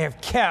 I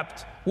have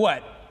kept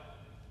what?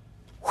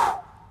 Whew.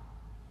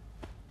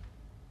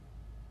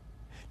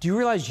 Do you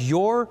realize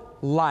your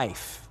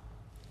life,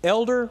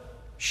 elder,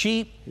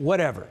 sheep,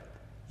 whatever,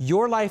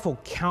 your life will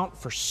count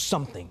for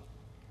something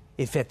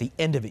if at the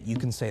end of it you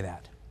can say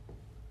that.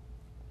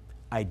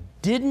 I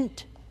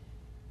didn't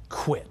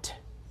quit.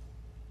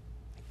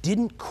 I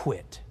didn't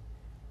quit.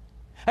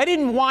 I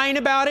didn't whine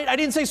about it. I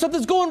didn't say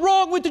something's going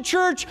wrong with the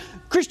church.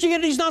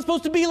 Christianity's not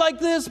supposed to be like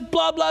this,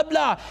 blah, blah,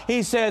 blah.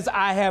 He says,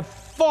 I have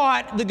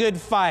fought the good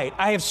fight.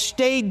 I have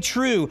stayed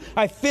true.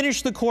 I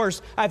finished the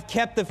course. I've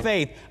kept the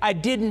faith. I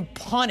didn't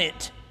punt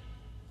it.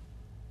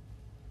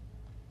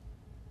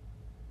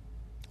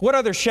 What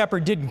other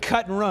shepherd didn't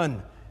cut and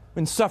run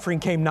when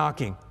suffering came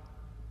knocking?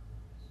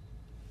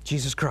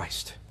 Jesus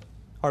Christ,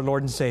 our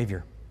Lord and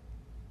Savior.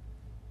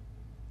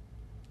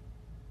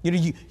 You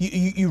know,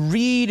 you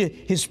read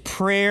his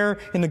prayer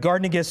in the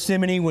Garden of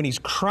Gethsemane when he's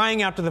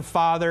crying out to the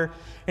Father,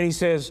 and he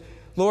says,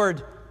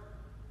 Lord,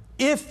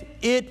 if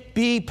it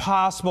be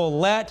possible,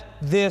 let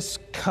this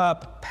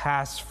cup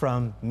pass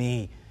from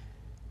me.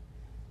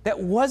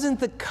 That wasn't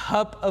the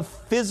cup of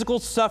physical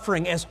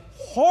suffering, as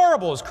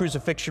horrible as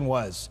crucifixion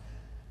was,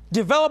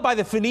 developed by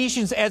the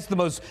Phoenicians as the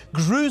most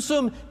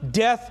gruesome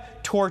death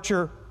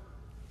torture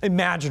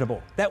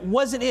imaginable. That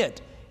wasn't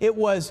it. It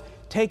was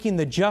taking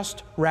the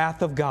just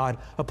wrath of God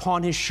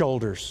upon his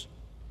shoulders.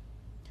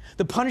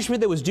 The punishment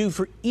that was due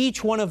for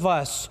each one of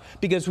us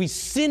because we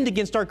sinned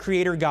against our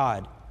Creator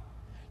God.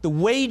 The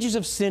wages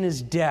of sin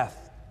is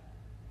death.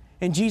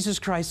 And Jesus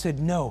Christ said,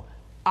 no,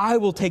 I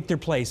will take their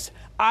place.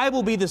 I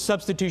will be the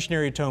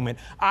substitutionary atonement.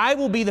 I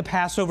will be the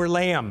Passover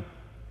lamb.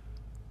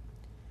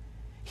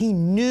 He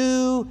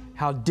knew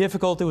how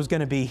difficult it was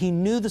going to be. He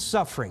knew the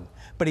suffering,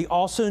 but he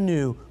also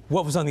knew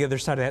what was on the other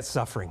side of that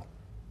suffering.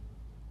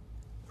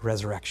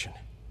 Resurrection,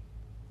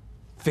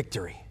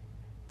 victory,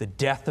 the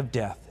death of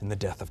death and the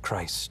death of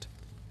Christ.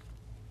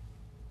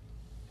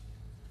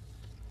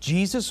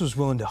 Jesus was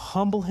willing to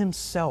humble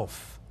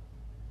himself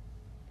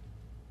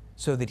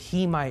so that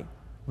he might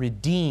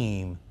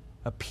redeem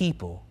a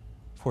people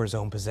for his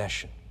own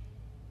possession.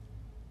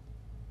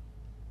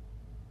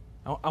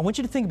 I want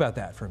you to think about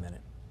that for a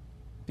minute,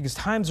 because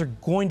times are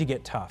going to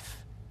get tough.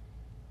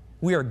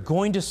 We are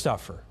going to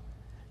suffer.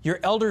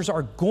 Your elders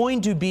are going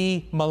to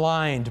be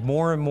maligned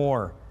more and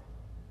more.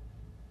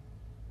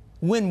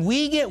 When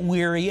we get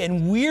weary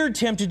and we're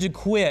tempted to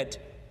quit,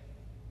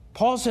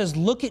 Paul says,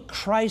 look at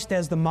Christ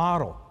as the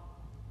model.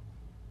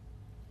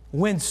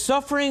 When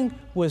suffering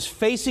was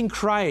facing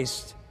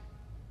Christ,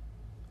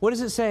 what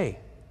does it say?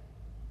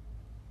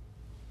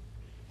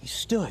 He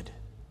stood.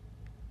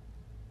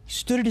 He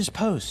stood at his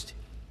post.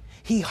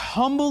 He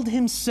humbled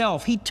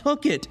himself. He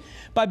took it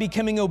by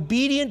becoming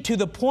obedient to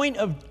the point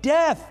of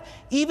death,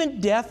 even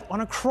death on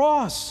a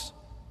cross.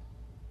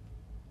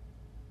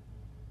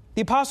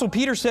 The Apostle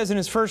Peter says in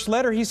his first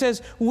letter, he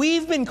says,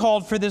 we've been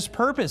called for this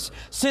purpose,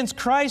 since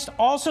Christ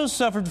also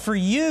suffered for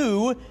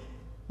you,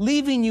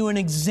 leaving you an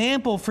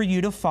example for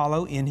you to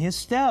follow in his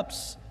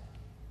steps.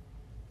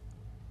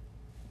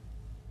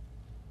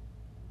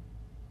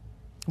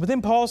 But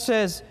then Paul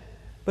says,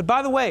 but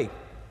by the way,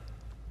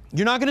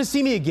 you're not going to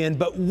see me again,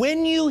 but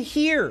when you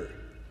hear,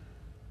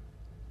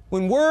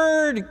 when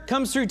word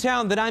comes through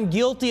town that I'm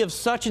guilty of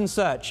such and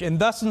such, and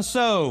thus and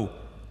so,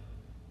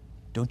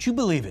 don't you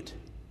believe it.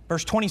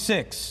 Verse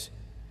 26,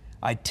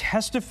 I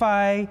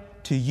testify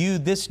to you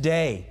this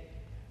day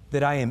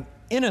that I am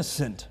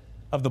innocent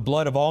of the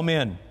blood of all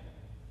men.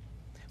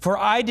 For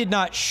I did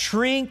not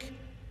shrink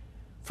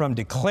from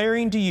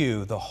declaring to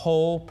you the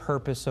whole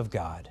purpose of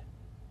God.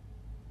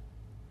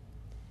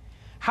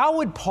 How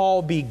would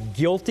Paul be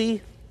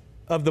guilty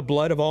of the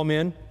blood of all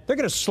men? They're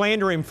going to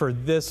slander him for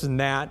this and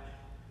that,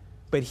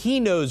 but he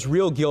knows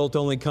real guilt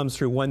only comes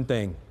through one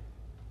thing: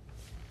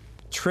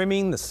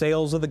 trimming the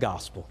sails of the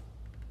gospel.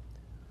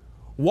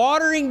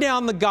 Watering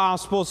down the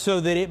gospel so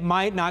that it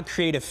might not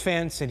create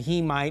offense and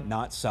he might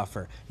not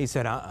suffer. He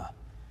said,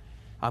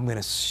 I'm going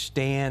to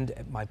stand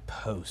at my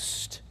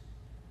post.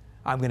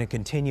 I'm going to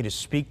continue to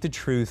speak the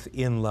truth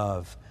in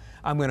love.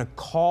 I'm going to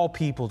call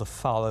people to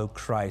follow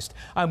Christ.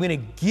 I'm going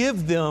to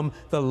give them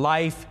the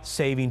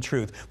life-saving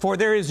truth. For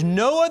there is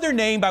no other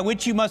name by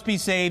which you must be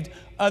saved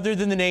other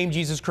than the name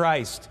Jesus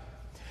Christ.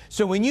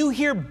 So when you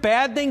hear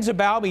bad things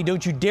about me,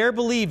 don't you dare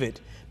believe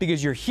it,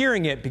 because you're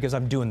hearing it because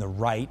I'm doing the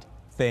right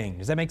thing.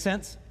 Does that make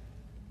sense?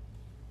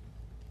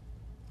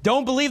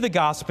 Don't believe the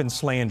gossip and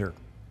slander.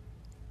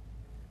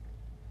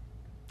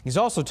 He's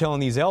also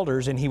telling these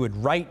elders, and he would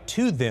write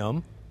to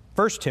them,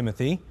 1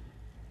 Timothy,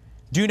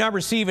 do not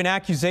receive an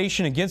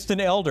accusation against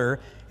an elder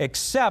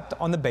except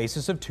on the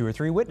basis of 2 or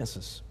 3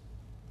 witnesses.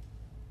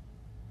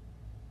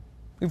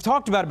 We've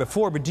talked about it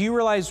before, but do you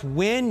realize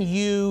when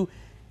you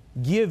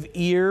give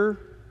ear,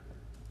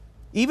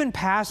 even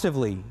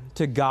passively,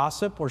 to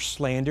gossip or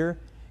slander,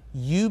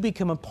 you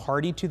become a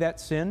party to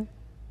that sin?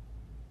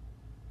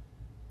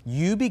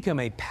 You become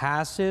a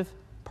passive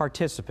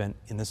participant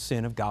in the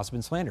sin of gossip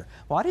and slander.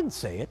 Well, I didn't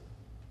say it.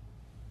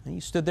 And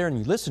you stood there and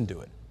you listened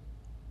to it.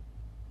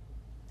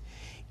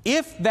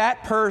 If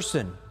that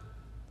person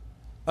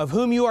of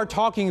whom you are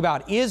talking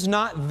about is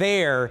not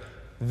there,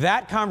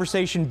 that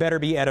conversation better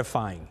be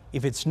edifying.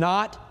 If it's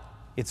not,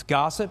 it's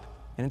gossip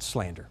and it's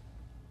slander.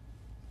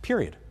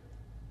 Period.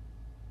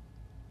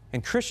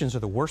 And Christians are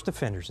the worst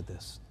offenders of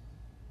this.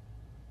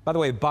 By the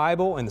way, the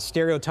Bible and the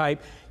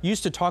stereotype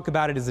used to talk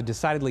about it as a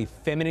decidedly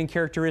feminine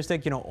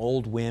characteristic,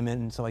 old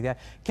women and stuff like that.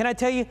 Can I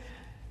tell you,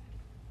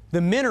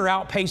 the men are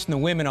outpacing the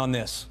women on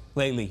this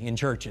lately in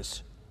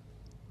churches.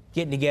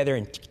 Getting together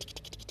and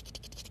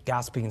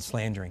gossiping and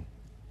slandering.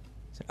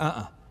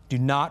 Do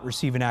not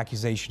receive an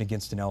accusation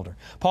against an elder.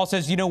 Paul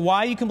says, you know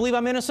why you can believe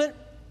I'm innocent?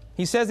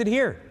 He says it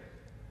here.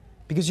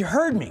 Because you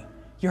heard me.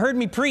 You heard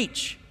me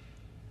preach.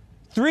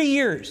 3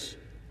 years,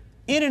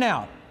 in and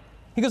out.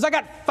 He goes, I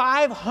got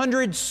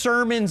 500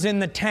 sermons in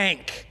the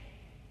tank.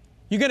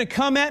 You're going to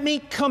come at me?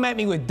 Come at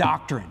me with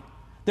doctrine.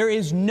 There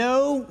is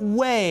no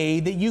way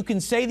that you can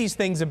say these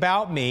things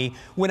about me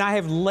when I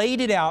have laid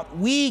it out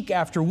week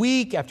after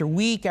week after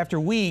week after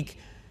week,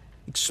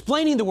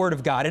 explaining the Word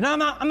of God. And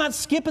I'm not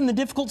skipping the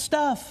difficult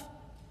stuff.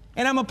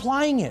 And I'm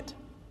applying it.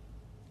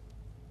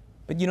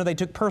 But they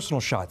took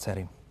personal shots at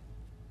him.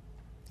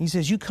 He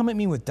says, you come at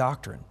me with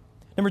doctrine.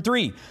 Number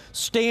 3,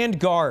 stand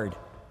guard.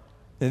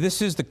 Now,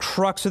 this is the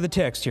crux of the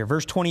text here.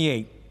 Verse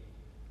 28.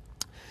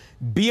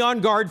 Be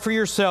on guard for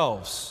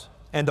yourselves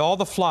and all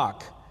the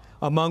flock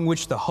among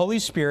which the Holy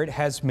Spirit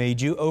has made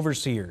you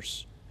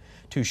overseers,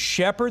 to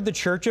shepherd the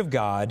church of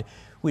God,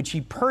 which He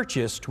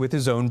purchased with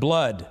His own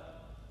blood.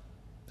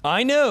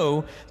 I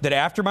know that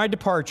after my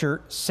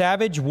departure,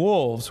 savage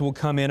wolves will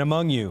come in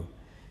among you,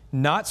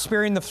 not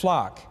sparing the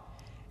flock.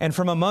 And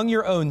from among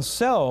your own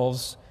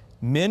selves,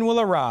 men will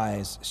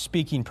arise,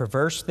 speaking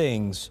perverse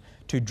things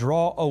to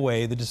draw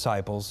away the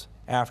disciples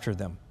after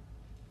them.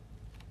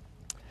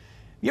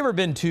 You ever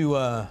been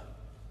to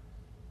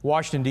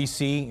Washington,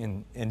 D.C.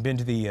 and been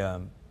to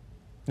the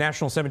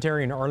National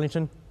Cemetery in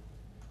Arlington?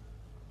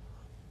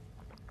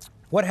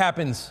 What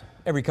happens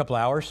every couple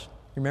of hours?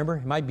 You remember?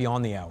 It might be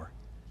on the hour.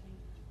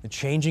 The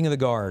changing of the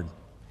guard.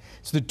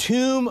 It's the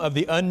tomb of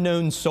the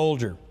unknown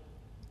soldier.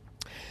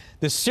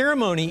 The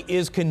ceremony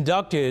is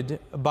conducted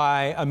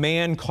by a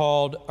man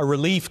called a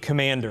relief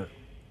commander.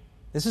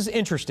 This is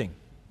interesting.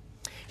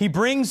 He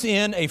brings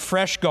in a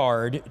fresh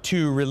guard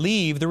to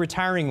relieve the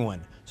retiring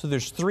one. So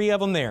there's 3 of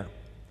them there,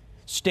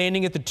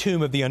 standing at the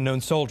tomb of the unknown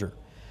soldier.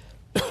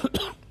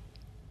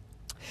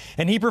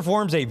 And he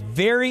performs a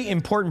very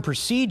important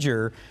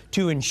procedure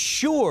to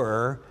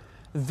ensure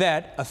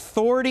that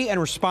authority and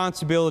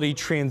responsibility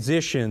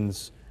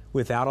transitions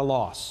without a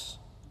loss.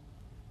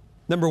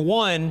 Number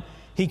 1,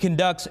 he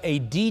conducts a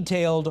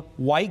detailed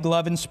white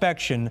glove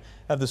inspection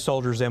of the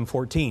soldier's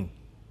M14.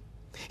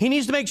 He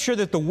needs to make sure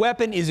that the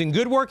weapon is in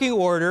good working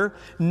order,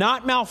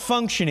 not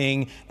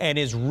malfunctioning, and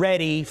is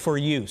ready for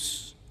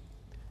use.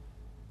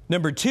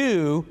 Number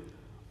 2,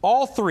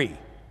 all 3,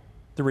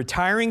 the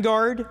retiring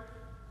guard,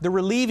 the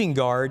relieving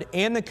guard,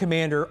 and the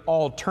commander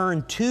all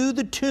turn to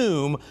the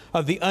tomb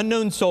of the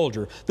unknown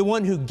soldier, the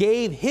one who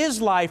gave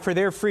his life for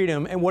their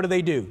freedom. And what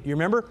do? Do you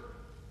remember?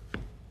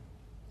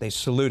 They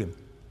salute him.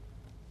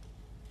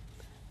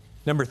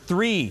 Number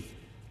 3,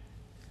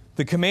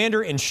 the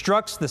commander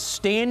instructs the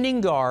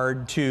standing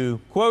guard to,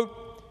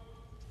 quote,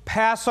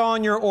 pass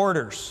on your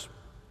orders.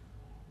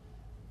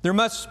 There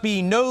must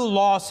be no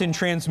loss in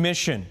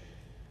transmission.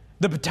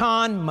 The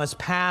baton must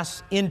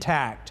pass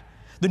intact.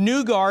 The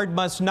new guard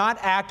must not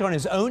act on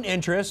his own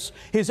interests,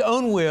 his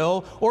own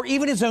will, or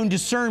even his own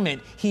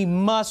discernment. He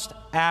must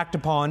act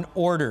upon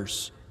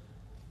orders.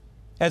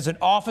 As an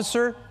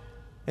officer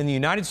in the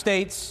United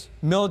States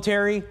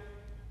military,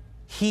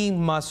 he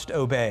must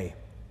obey.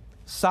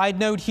 Side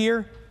note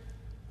here,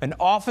 an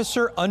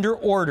officer under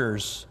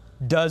orders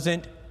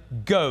doesn't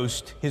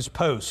ghost his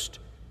post.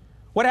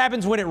 What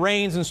happens when it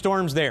rains and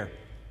storms there?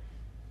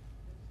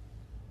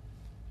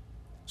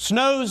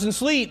 Snows and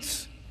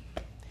sleets,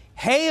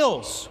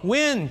 hails,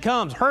 wind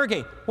comes,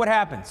 hurricane. What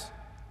happens?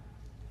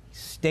 He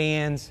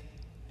stands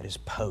at his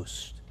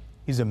post.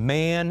 He's a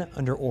man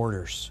under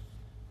orders.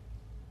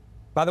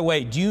 By the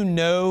way, do you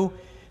know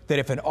that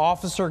if an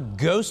officer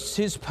ghosts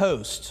his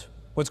post,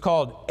 what's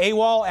called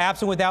AWOL,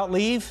 absent without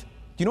leave, do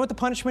you know what the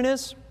punishment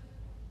is?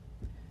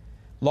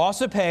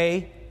 Loss of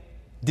pay,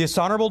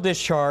 dishonorable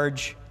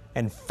discharge,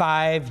 and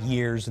 5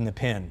 years in the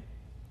pen.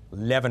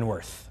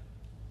 Leavenworth.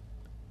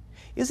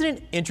 Isn't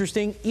it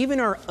interesting? Even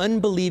our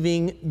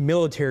unbelieving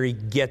military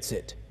gets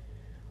it.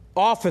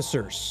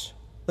 Officers,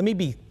 let me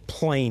be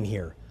plain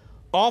here.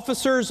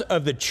 Officers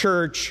of the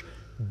church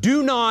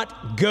do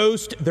not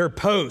ghost their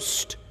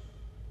post.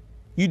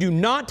 You do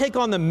not take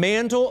on the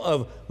mantle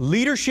of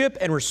leadership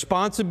and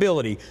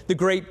responsibility, the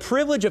great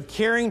privilege of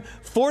caring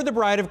for the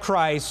bride of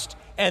Christ,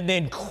 and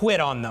then quit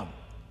on them.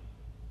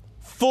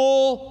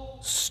 Full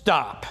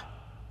stop.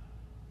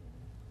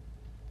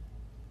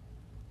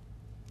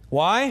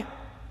 Why?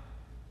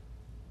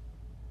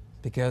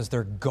 Because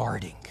they're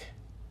guarding.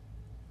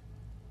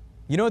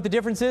 You know what the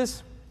difference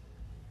is?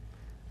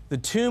 The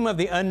tomb of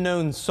the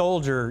unknown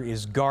soldier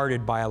is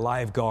guarded by a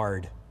live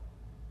guard.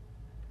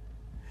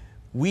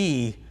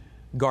 We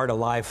guard a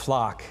live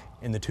flock,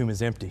 and the tomb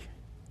is empty.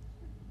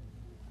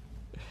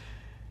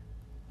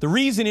 The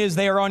reason is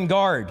they are on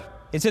guard.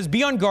 It says,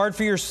 be on guard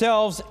for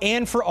yourselves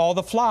and for all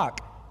the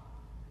flock.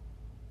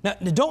 Now,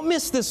 don't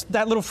miss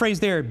that little phrase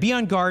there, be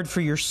on guard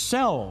for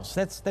yourselves.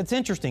 That's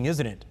interesting,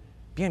 isn't it?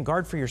 Be on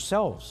guard for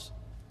yourselves.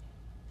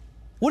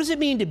 What does it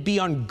mean to be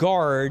on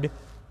guard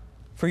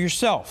for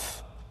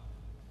yourself?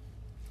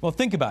 Well,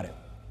 think about it.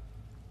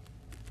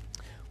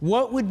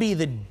 What would be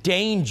the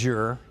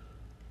danger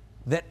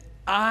that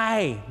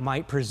I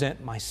might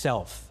present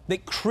myself,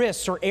 that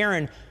Chris or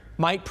Aaron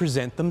might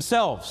present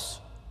themselves?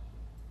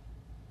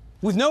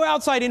 With no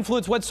outside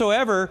influence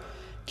whatsoever,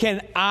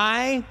 can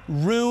I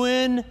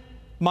ruin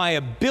my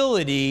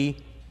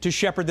ability to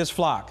shepherd this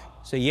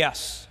flock? Say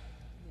yes.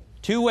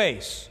 2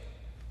 ways.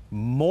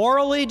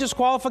 Morally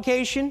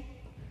disqualification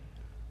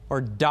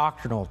or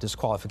doctrinal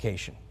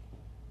disqualification.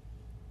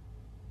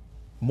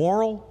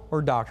 Moral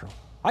or doctrinal.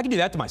 I can do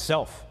that to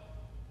myself.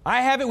 I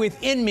have it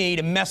within me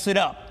to mess it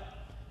up.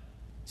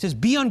 It says,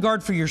 be on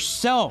guard for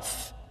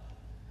yourself.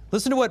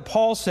 Listen to what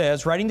Paul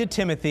says, writing to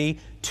Timothy,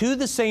 to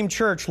the same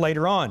church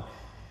later on.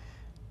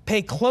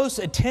 Pay close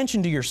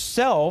attention to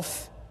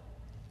yourself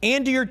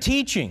and to your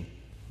teaching,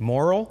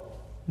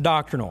 moral,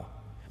 doctrinal.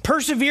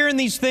 Persevere in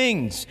these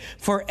things,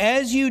 for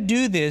as you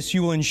do this,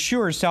 you will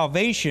ensure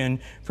salvation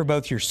for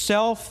both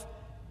yourself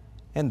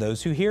and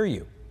those who hear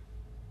you.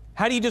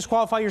 How do you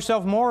disqualify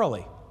yourself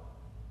morally?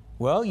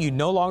 Well, you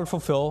no longer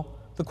fulfill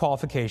the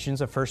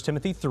qualifications of 1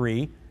 Timothy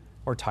 3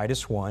 or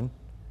Titus 1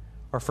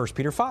 or 1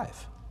 Peter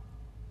 5.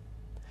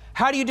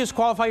 How do you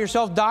disqualify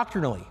yourself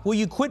doctrinally? Well,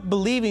 you quit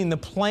believing the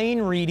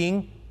plain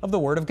reading of the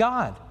Word of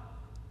God,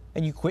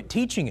 and you quit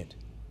teaching it.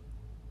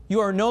 You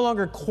are no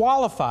longer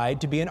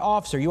qualified to be an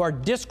officer. You are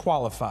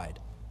disqualified.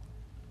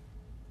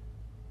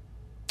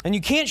 And you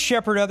can't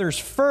shepherd others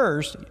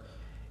first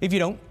if you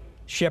don't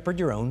shepherd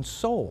your own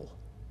soul.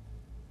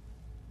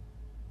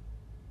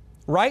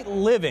 Right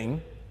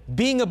living,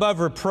 being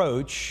above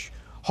reproach,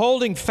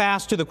 holding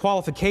fast to the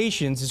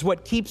qualifications is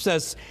what keeps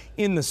us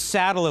in the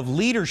saddle of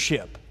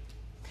leadership.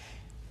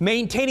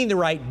 Maintaining the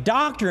right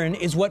doctrine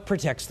is what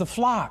protects the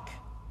flock.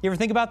 You ever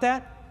think about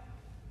that?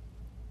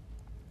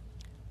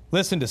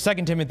 Listen to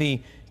 2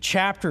 Timothy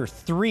chapter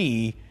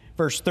 3,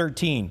 verse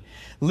 13.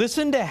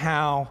 Listen to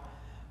how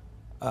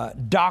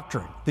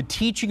doctrine, the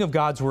teaching of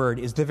God's Word,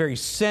 is the very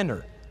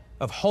center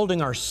of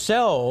holding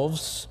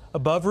ourselves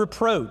above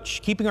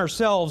reproach, keeping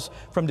ourselves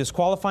from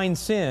disqualifying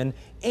sin,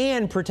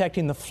 and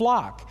protecting the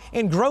flock,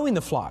 and growing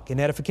the flock in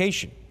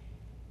edification.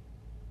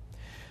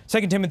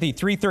 2 Timothy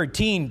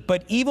 3:13,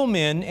 but evil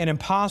men and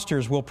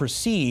impostors will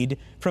proceed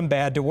from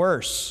bad to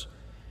worse,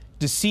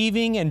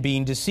 deceiving and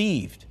being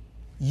deceived.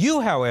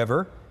 You,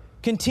 however,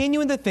 continue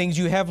in the things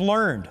you have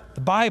learned,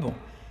 the Bible,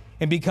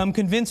 and become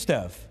convinced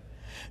of,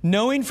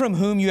 knowing from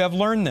whom you have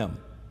learned them,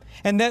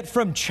 and that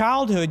from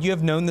childhood you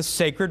have known the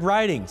sacred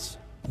writings,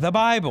 the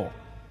Bible,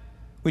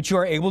 which you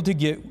are able to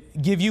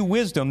give you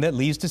wisdom that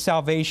leads to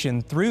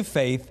salvation through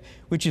faith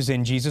which is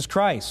in Jesus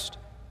Christ.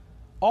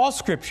 All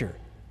Scripture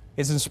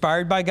is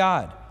inspired by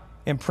God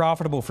and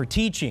profitable for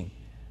teaching,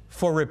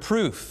 for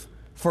reproof,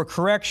 for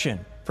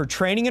correction, for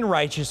training in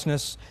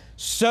righteousness,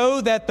 so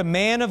that the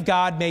man of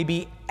God may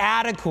be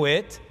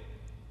adequate,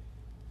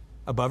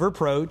 above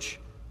reproach,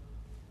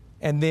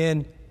 and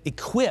then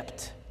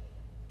equipped,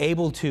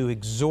 able to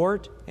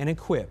exhort and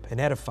equip and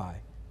edify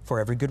for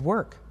every good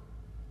work.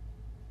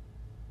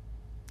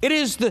 It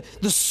is the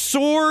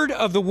sword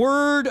of the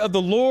word of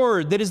the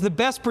Lord that is the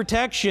best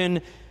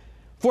protection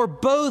for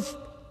both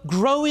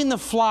growing the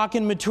flock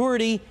in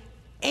maturity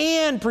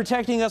and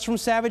protecting us from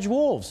savage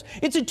wolves.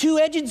 It's a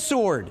two-edged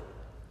sword.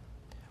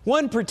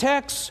 One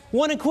protects,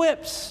 one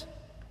equips.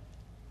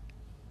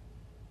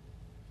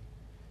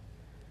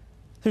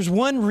 This is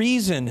one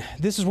reason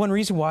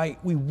why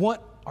we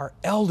want our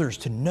elders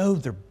to know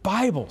their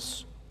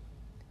Bibles.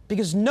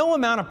 Because no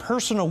amount of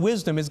personal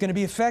wisdom is going to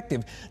be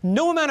effective.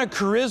 No amount of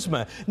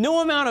charisma,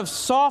 no amount of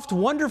soft,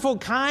 wonderful,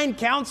 kind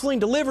counseling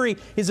delivery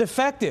is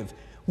effective.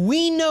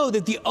 We know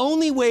that the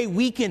only way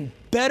we can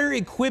better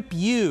equip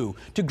you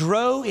to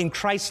grow in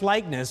Christ's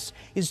likeness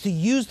is to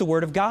use the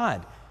Word of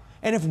God.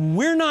 And if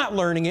we're not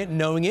learning it,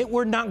 knowing it,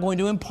 we're not going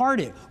to impart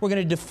it. We're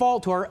going to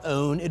default to our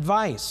own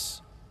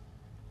advice.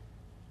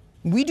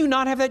 We do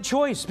not have that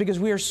choice because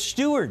we are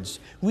stewards.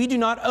 We do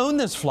not own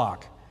this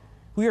flock.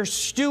 We are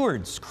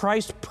stewards.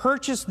 Christ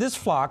purchased this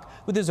flock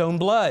with His own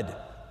blood.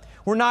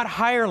 We're not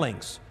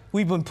hirelings.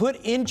 We've been put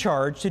in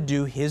charge to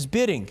do His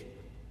bidding.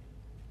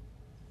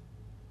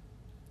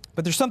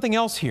 But there's something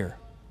else here.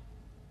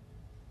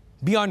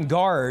 Be on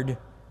guard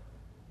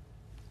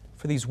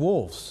for these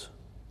wolves.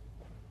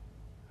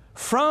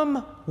 From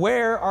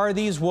where are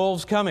these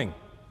wolves coming?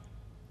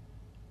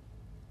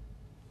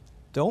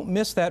 Don't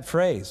miss that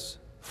phrase.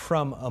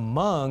 From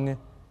among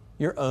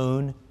your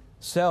own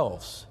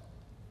selves.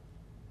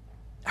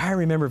 I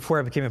remember before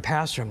I became a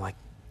pastor, I'm like,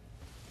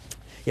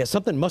 yeah,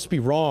 something must be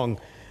wrong,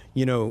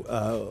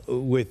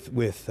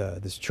 with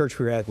this church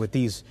we were at, with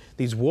these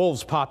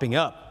wolves popping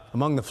up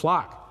among the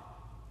flock.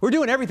 We're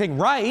doing everything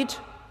right.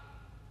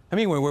 I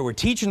mean, we're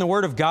teaching the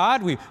Word of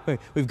God.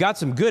 We've got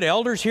some good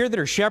elders here that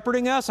are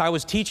shepherding us. I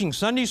was teaching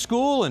Sunday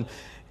school, and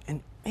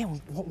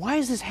man, why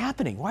is this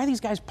happening? Why are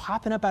these guys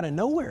popping up out of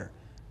nowhere?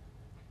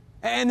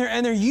 And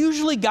they're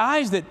usually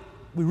guys that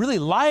we really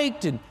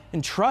liked and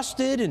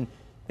trusted, and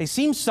they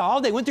seem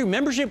solid. They went through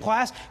membership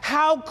class.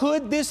 How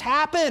could this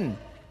happen?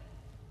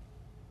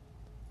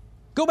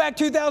 Go back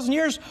 2,000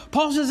 years.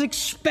 Paul says,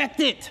 expect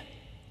it.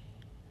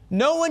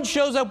 No one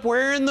shows up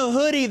wearing the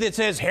hoodie that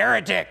says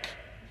heretic.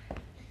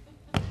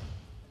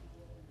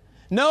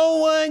 No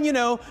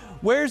one,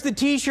 wears the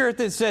t-shirt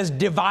that says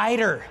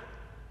divider.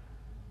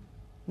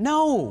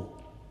 No.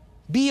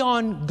 Be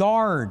on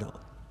guard.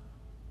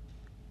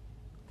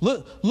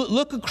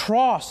 Look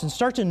across and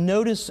start to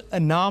notice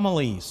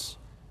anomalies.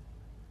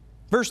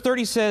 Verse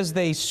 30 says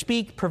they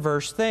speak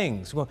perverse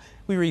things. Well,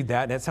 we read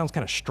that, and that sounds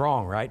kind of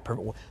strong, right?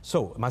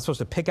 So, am I supposed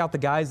to pick out the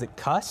guys that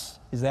cuss?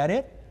 Is that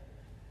it?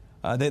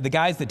 The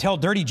guys that tell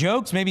dirty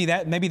jokes? Maybe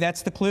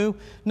that's the clue?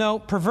 No,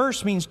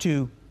 perverse means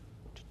to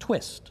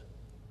twist.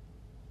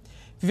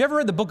 If you've ever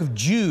read the book of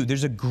Jude,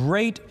 there's a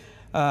great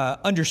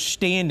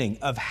understanding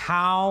of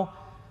how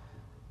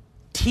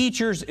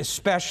teachers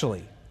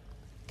especially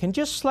can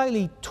just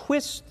slightly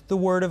twist the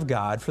Word of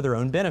God for their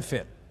own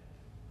benefit.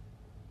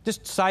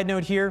 Just side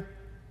note here,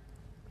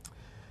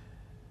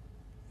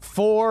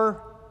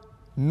 for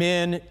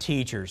men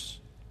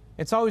teachers,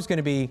 it's always going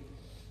to be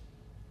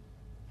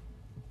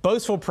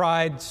boastful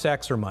pride,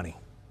 sex, or money.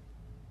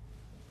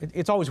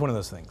 It's always one of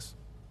those things,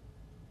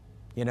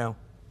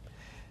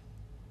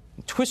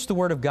 Twist the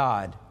Word of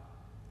God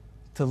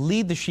to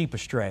lead the sheep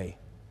astray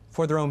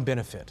for their own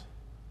benefit.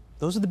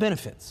 Those are the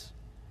benefits.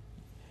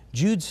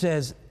 Jude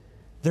says,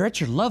 they're at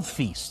your love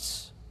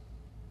feasts.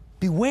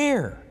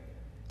 Beware.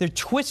 They're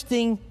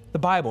twisting the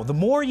Bible. The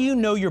more you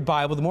know your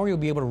Bible, the more you'll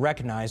be able to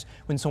recognize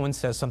when someone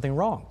says something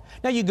wrong.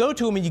 Now, you go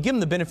to them and you give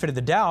them the benefit of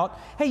the doubt.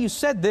 Hey, you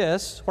said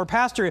this, or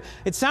Pastor,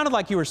 it sounded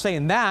like you were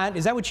saying that.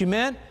 Is that what you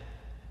meant?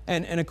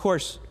 And of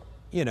course,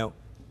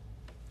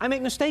 I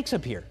make mistakes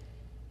up here.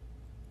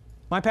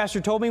 My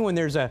pastor told me when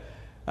there's a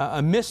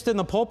mist in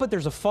the pulpit,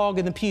 there's a fog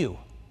in the pew.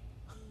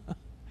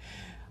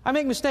 I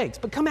make mistakes,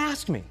 but come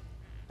ask me.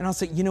 And I'll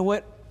say, you know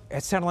what?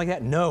 It sounded like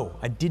that. No,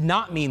 I did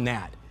not mean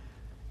that.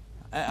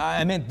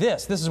 I meant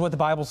this. This is what the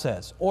Bible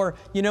says. Or,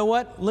 you know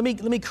what? Let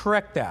me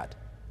correct that.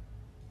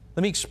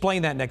 Let me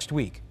explain that next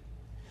week.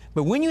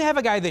 But when you have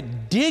a guy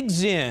that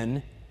digs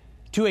in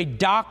to a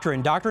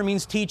doctrine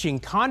means teaching,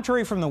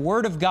 contrary from the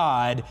Word of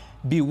God,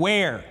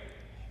 beware.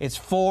 It's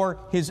for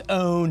his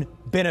own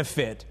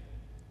benefit.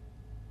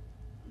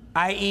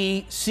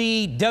 I.e.,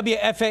 see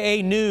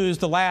WFAA News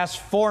the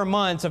last 4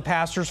 months of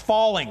pastors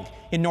falling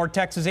in North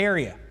Texas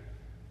area.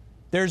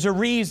 There's a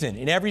reason.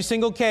 In every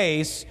single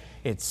case,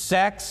 it's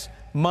sex,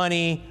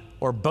 money,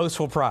 or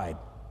boastful pride.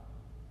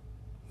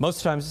 Most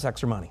of the time, it's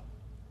sex or money.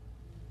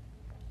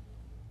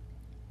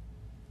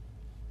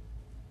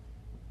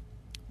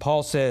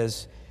 Paul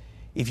says,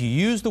 if you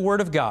use the Word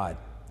of God,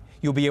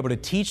 you'll be able to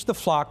teach the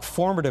flock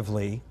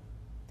formatively,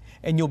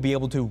 and you'll be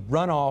able to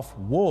run off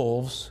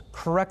wolves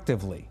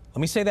correctively. Let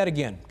me say that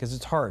again, because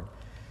it's hard.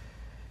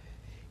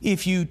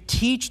 If you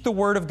teach the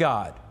Word of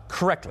God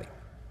correctly,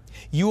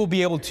 you will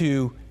be able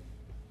to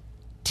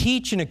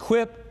teach and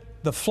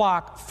equip the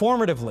flock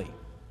formatively,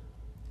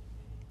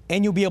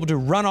 and you'll be able to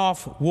run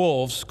off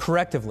wolves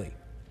correctively.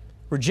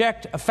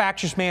 Reject a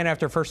factious man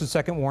after first and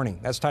second warning.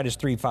 That's Titus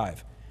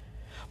 3:5.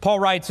 Paul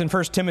writes in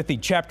 1 Timothy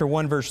chapter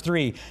 1, verse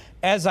 3,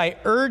 "As I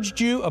urged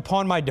you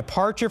upon my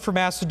departure from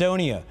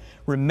Macedonia,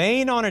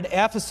 remain on at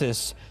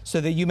Ephesus so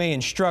that you may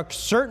instruct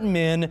certain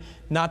men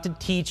not to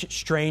teach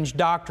strange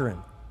doctrine."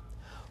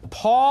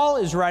 Paul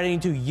is writing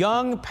to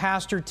young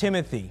Pastor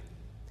Timothy,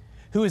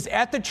 who is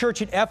at the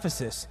church at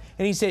Ephesus,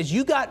 and he says,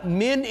 you got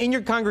men in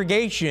your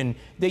congregation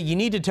that you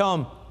need to tell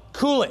them,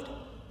 cool it.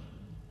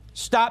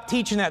 Stop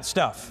teaching that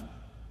stuff.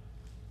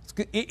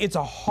 It's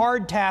a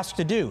hard task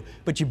to do,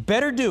 but you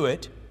better do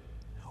it,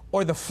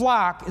 or the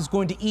flock is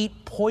going to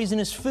eat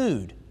poisonous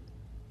food,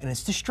 and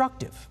it's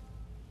destructive.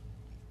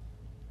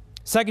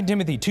 2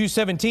 Timothy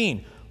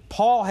 2:17,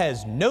 Paul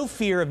has no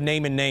fear of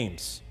naming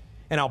names,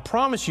 and I'll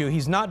promise you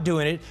he's not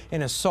doing it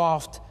in a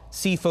soft,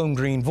 seafoam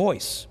green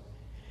voice.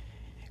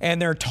 And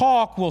their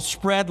talk will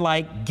spread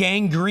like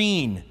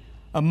gangrene.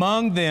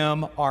 Among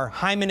them are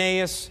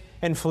Hymenaeus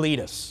and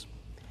Philetus.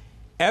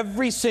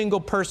 Every single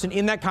person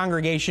in that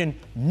congregation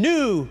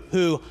knew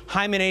who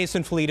Hymenaeus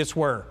and Philetus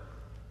were.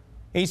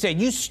 And he said,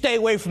 you stay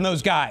away from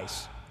those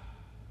guys.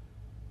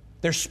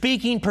 They're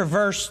speaking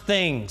perverse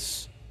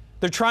things.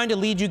 They're trying to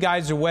lead you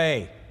guys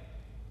away.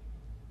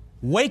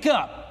 Wake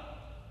up.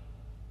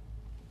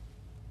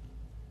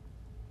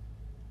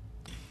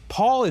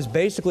 Paul is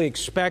basically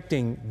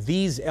expecting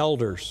these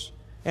elders,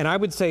 and I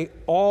would say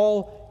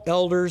all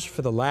elders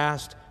for the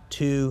last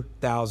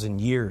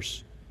 2,000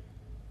 years,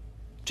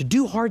 to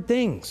do hard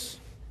things,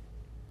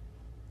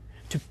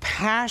 to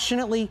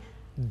passionately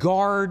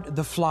guard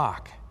the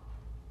flock,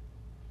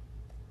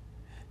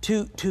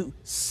 to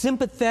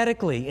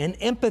sympathetically and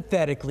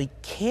empathetically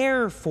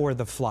care for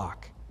the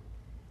flock.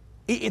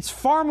 It's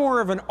far more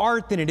of an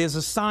art than it is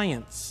a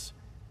science.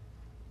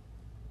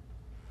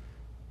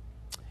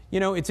 You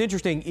know, it's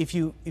interesting, if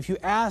you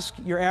ask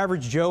your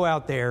average Joe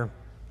out there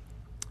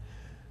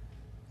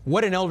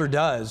what an elder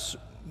does,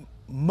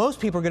 most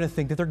people are going to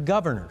think that they're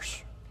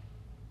governors,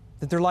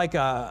 that they're like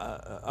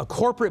a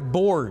corporate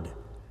board,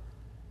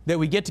 that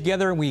we get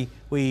together and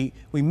we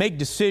make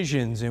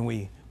decisions and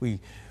we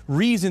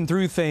reason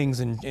through things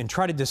and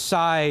try to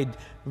decide,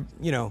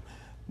 you know,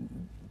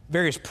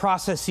 various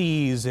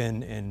processes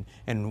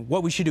and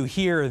what we should do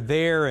here or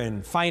there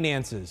and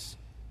finances.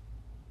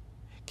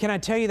 Can I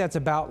tell you that's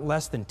about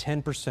less than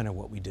 10% of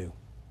what we do?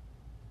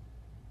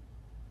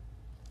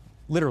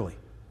 Literally.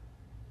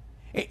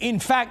 In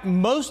fact,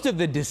 most of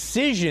the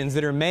decisions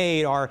that are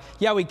made are,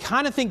 yeah, we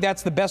kind of think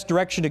that's the best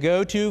direction to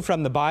go to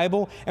from the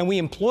Bible, and we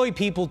employ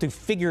people to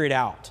figure it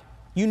out.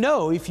 You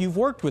know, if you've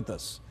worked with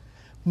us.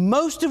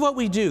 Most of what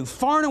we do,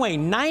 far and away,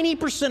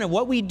 90% of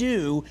what we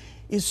do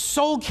is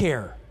soul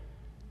care.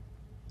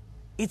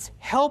 It's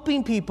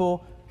helping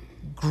people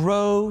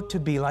grow to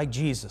be like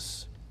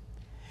Jesus.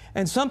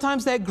 And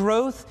sometimes that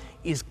growth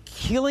is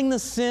killing the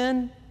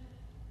sin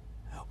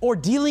or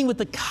dealing with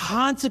the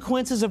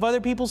consequences of other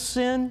people's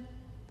sin.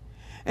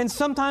 And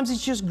sometimes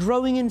it's just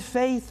growing in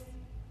faith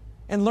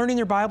and learning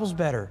their Bibles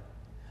better.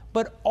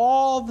 But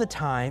all the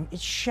time,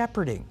 it's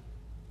shepherding.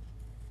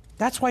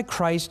 That's why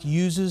Christ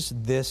uses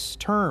this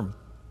term.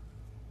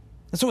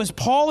 And so as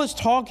Paul is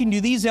talking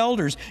to these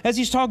elders, as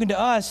he's talking to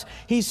us,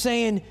 he's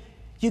saying,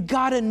 you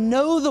got to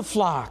know the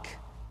flock.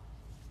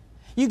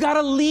 You got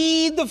to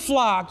lead the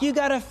flock. You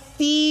got to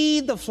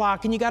feed the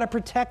flock, and you got to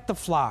protect the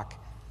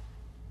flock.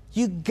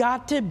 You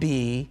got to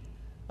be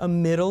a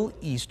Middle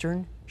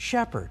Eastern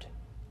shepherd.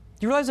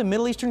 Do you realize a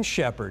Middle Eastern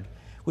shepherd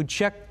would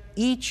check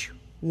each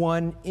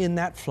one in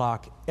that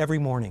flock every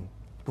morning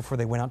before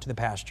they went out to the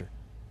pasture?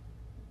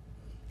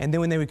 And then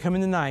when they would come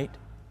in the night,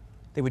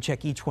 they would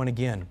check each one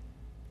again.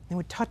 They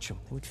would touch them.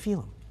 They would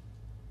feel them.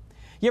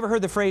 You ever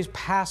heard the phrase,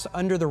 pass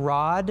under the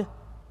rod?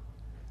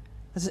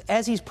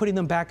 As he's putting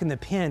them back in the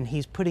pen,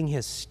 he's putting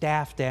his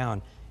staff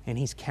down and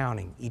he's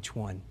counting each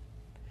one.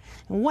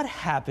 And what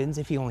happens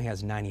if he only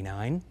has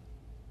 99?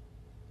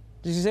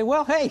 Does he say,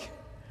 well, hey,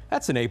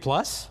 that's an A+?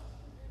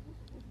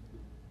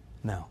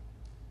 No.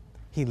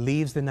 He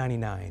leaves the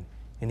 99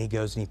 and he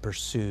goes and he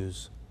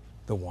pursues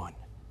the one.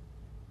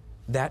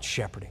 That's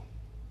shepherding.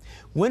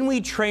 When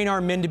we train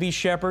our men to be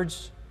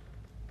shepherds,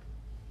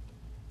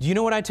 do you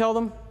know what I tell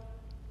them?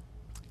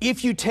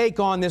 If you take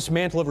on this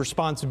mantle of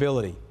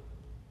responsibility,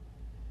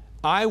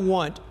 I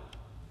want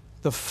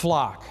the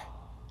flock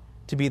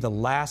to be the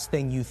last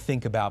thing you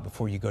think about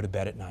before you go to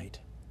bed at night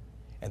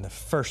and the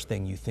first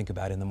thing you think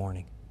about in the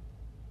morning.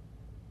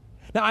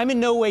 Now, I'm in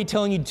no way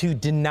telling you to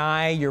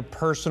deny your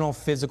personal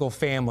physical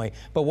family,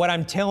 but what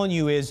I'm telling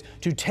you is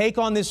to take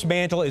on this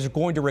mantle is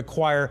going to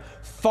require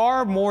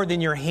far more than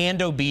your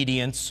hand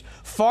obedience,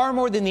 far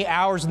more than the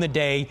hours in the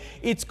day.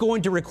 It's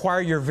going to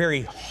require your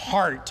very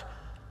heart.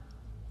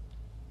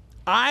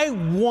 I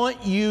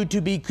want you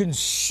to be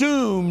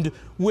consumed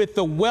with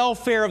the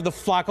welfare of the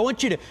flock. I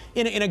want you to,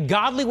 in a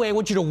godly way, I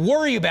want you to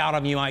worry about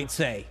them, you might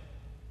say.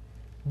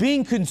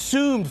 Being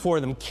consumed for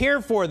them, care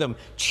for them,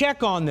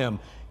 check on them.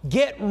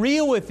 Get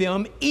real with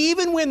them,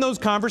 even when those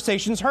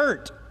conversations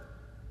hurt.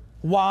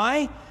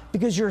 Why?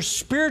 Because you're a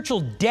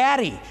spiritual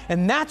daddy,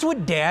 and that's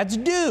what dads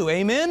do,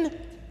 amen?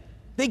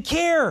 They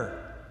care.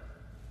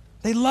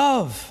 They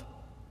love.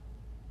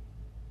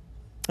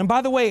 And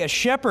by the way, a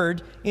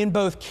shepherd, in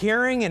both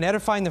caring and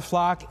edifying the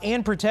flock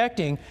and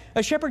protecting,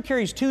 a shepherd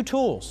carries two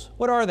tools.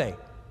 What are they?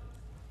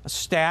 A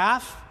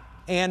staff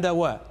and a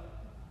what?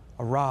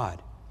 A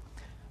rod.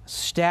 A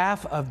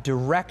staff of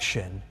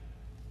direction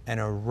and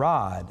a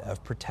rod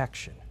of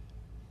protection.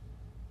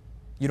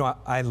 You know,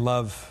 I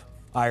love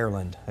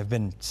Ireland. I've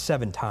been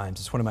 7 times.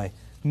 It's one of my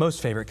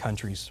most favorite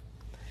countries.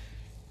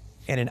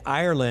 And in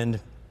Ireland,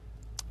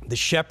 the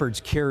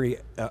shepherds carry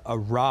a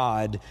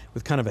rod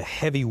with kind of a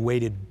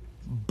heavy-weighted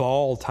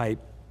ball type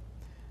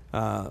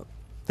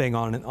thing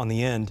on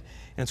the end,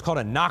 and it's called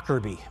a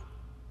knockerby.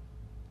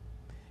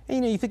 And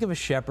you know, you think of a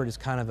shepherd as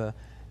kind of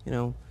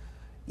a,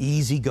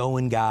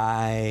 easygoing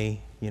guy,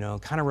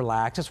 kind of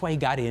relaxed. That's why he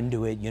got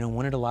into it,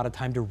 wanted a lot of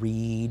time to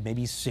read,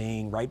 maybe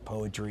sing, write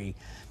poetry.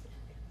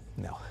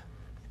 No,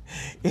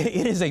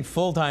 it is a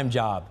full-time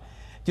job.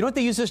 Do you know what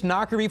they use this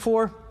knockerby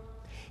for?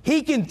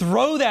 He can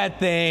throw that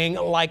thing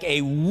like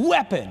a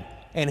weapon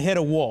and hit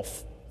a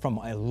wolf from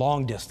a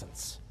long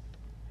distance.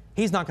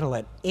 He's not going to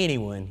let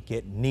anyone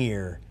get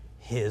near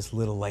his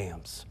little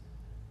lambs.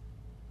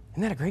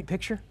 Isn't that a great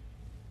picture?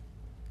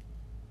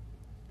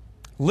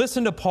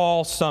 Listen to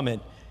Paul sum it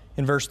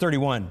in verse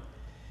 31.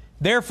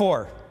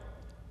 Therefore,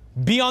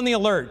 be on the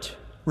alert,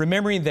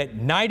 remembering that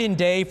night and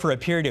day for a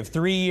period of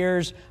 3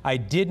 years, I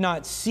did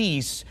not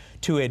cease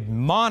to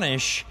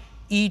admonish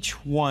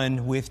each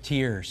one with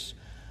tears.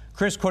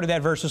 Chris quoted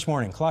that verse this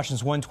morning,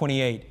 Colossians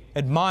 1:28.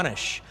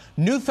 Admonish,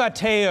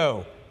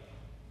 nuthateo.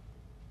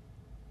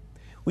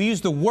 We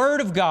use the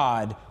Word of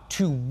God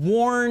to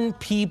warn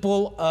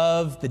people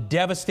of the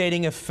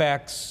devastating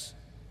effects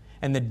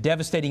and the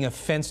devastating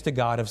offense to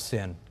God of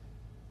sin.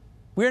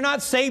 We are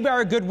not saved by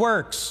our good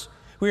works.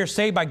 We are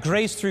saved by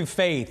grace through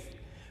faith.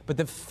 But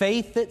the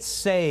faith that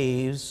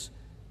saves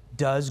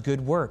does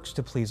good works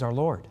to please our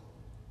Lord.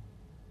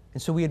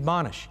 And so we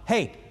admonish,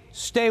 hey,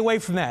 stay away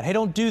from that. Hey,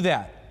 don't do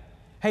that.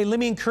 Hey, let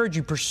me encourage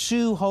you,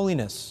 pursue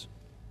holiness.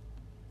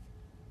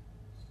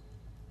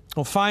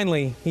 Well,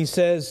 finally, he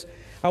says,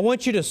 I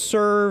want you to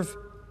serve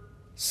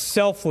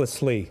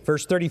selflessly.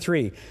 Verse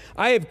 33,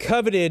 I have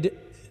coveted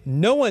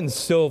no one's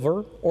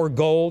silver or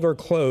gold or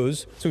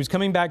clothes. So he's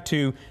coming back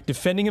to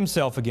defending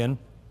himself again.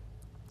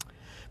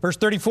 Verse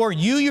 34,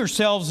 you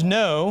yourselves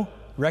know,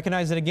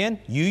 recognize it again,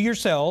 you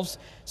yourselves,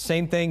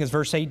 same thing as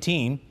verse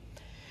 18,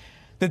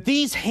 that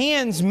these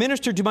hands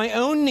minister to my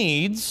own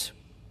needs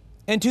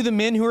and to the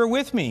men who are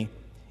with me.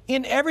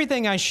 In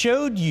everything I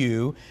showed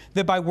you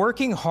that by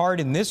working hard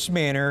in this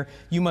manner,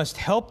 you must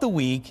help the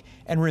weak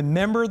and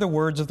remember the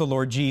words of the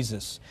Lord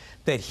Jesus,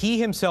 that he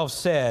himself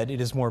said, it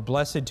is more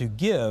blessed to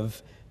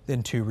give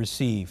than to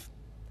receive.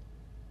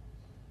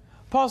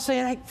 Paul's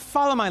saying, hey,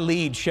 follow my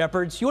lead,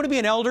 shepherds. You want to be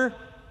an elder?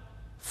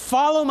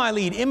 Follow my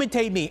lead.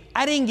 Imitate me.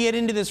 I didn't get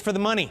into this for the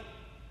money.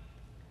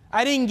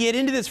 I didn't get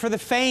into this for the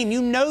fame.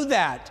 You know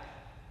that.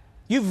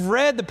 You've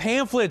read the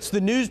pamphlets,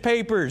 the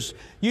newspapers.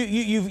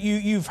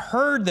 You've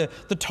heard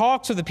the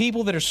talks of the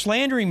people that are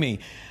slandering me.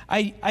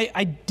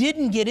 I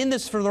didn't get in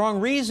this for the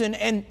wrong reason.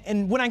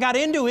 And when I got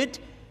into it,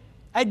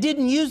 I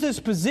didn't use this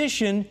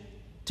position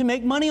to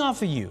make money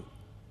off of you,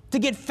 to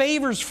get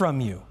favors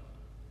from you.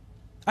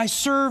 I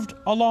served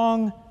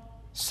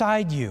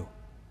alongside you.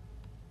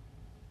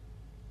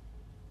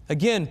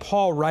 Again,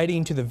 Paul,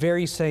 writing to the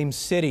very same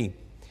city,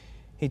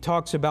 he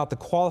talks about the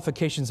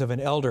qualifications of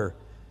an elder: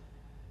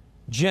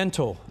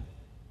 gentle,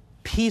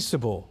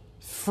 peaceable,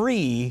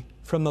 free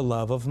from the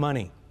love of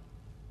money.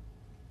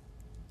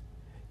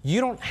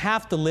 You don't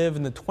have to live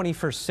in the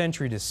 21st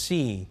century to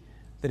see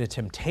that a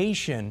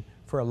temptation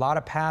for a lot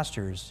of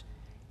pastors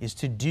is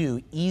to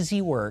do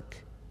easy work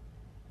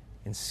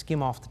and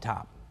skim off the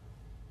top.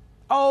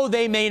 Oh,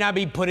 they may not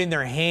be putting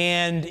their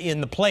hand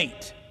in the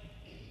plate,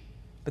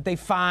 but they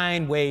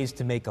find ways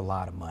to make a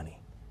lot of money.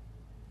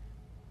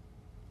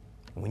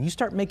 And when you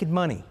start making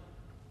money,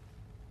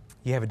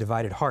 you have a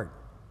divided heart.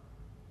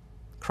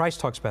 Christ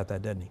talks about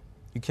that, doesn't he?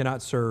 You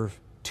cannot serve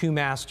two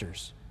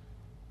masters.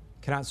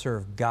 You cannot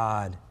serve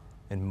God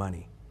and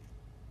money,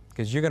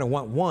 because you're going to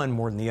want one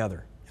more than the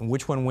other. And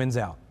which one wins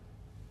out?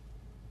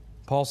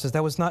 Paul says,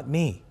 that was not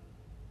me.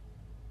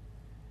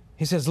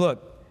 He says,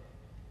 look,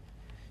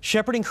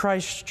 shepherding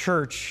Christ's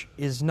church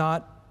is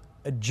not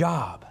a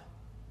job.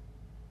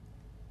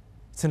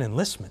 It's an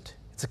enlistment.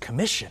 It's a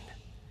commission.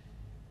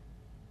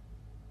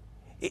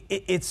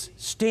 It's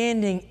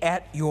standing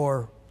at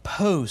your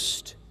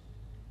post.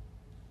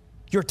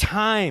 Your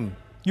time,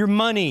 your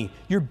money,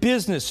 your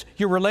business,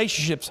 your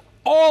relationships,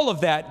 all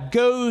of that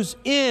goes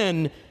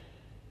in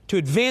to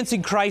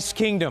advancing Christ's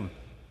kingdom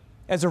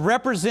as a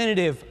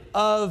representative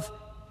of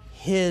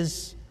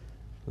his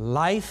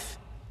life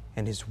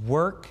and his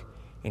work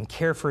and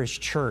care for his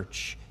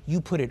church. You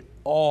put it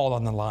all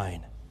on the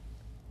line.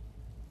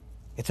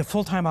 It's a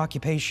full-time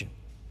occupation.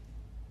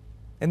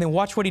 And then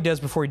watch what he does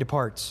before he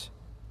departs.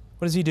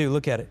 What does he do?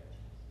 Look at it.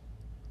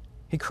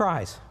 He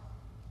cries.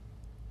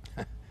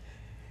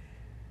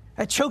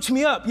 That chokes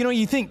me up.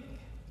 You think,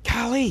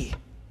 golly,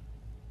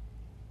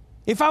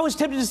 if I was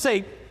tempted to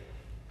say,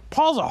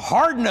 Paul's a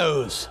hard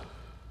nose,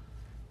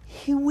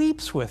 he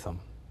weeps with them.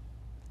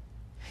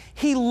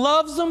 He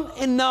loves them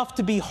enough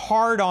to be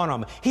hard on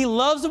them. He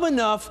loves them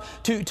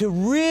enough to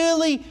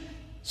really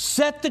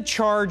set the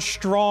charge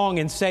strong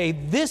and say,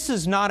 this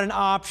is not an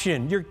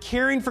option. You're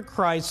caring for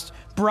Christ's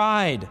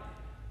bride.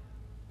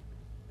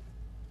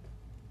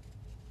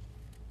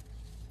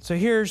 So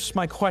here's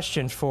my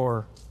question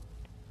for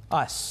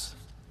us.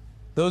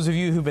 Those of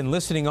you who've been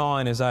listening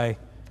on as I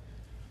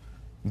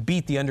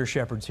beat the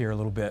under-shepherds here a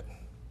little bit.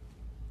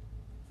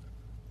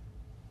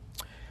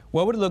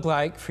 What would it look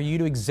like for you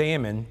to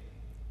examine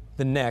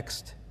the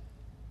next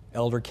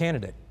elder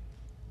candidate?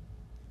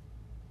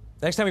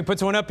 Next time we put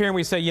someone up here and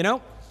we say,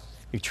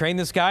 we've trained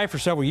this guy for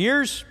several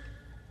years.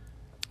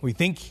 We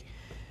think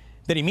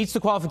that he meets the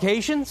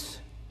qualifications,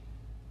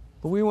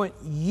 but we want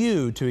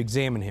you to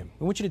examine him.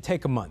 We want you to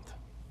take a month.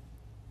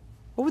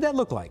 What would that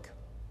look like?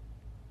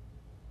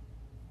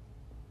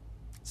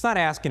 It's not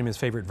asking him his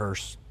favorite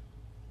verse.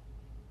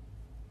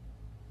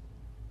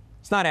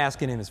 It's not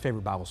asking him his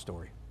favorite Bible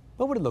story.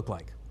 What would it look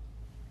like?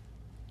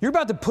 You're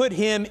about to put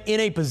him in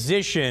a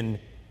position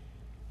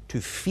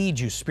to feed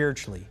you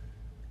spiritually,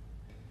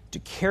 to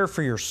care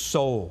for your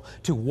soul,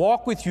 to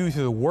walk with you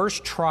through the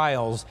worst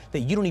trials that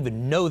you don't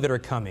even know that are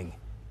coming,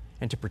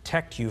 and to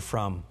protect you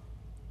from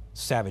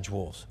savage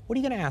wolves. What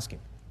are you going to ask him?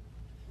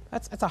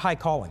 That's a high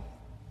calling.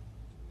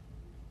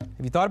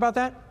 Have you thought about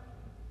that?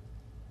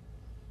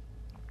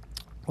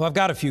 Well, I've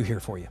got a few here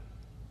for you.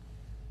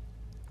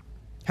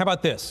 How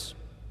about this?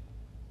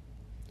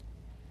 I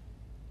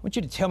want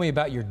you to tell me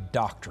about your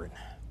doctrine.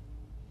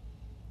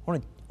 I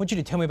want you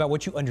to tell me about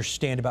what you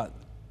understand about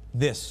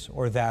this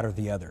or that or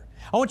the other.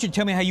 I want you to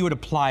tell me how you would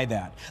apply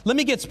that. Let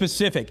me get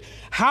specific.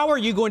 How are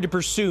you going to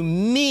pursue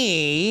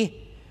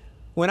me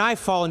when I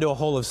fall into a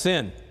hole of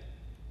sin?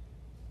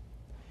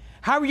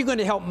 How are you going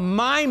to help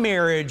my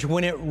marriage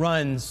when it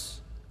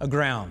runs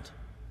aground?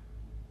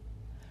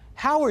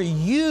 How are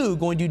you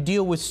going to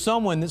deal with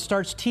someone that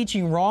starts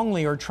teaching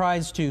wrongly or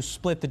tries to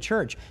split the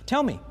church?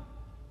 Tell me.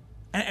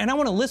 And I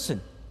want to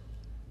listen.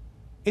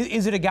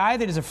 Is it a guy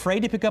that is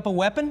afraid to pick up a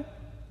weapon?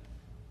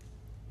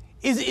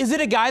 Is it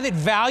a guy that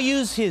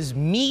values his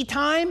me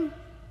time?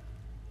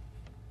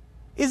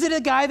 Is it a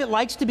guy that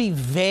likes to be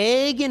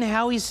vague in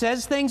how he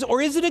says things?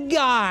 Or is it a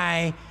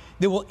guy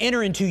that will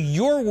enter into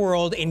your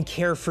world and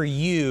care for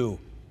you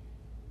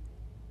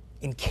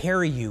and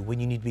carry you when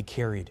you need to be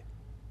carried?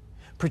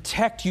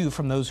 Protect you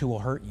from those who will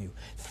hurt you.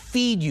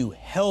 Feed you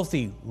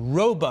healthy,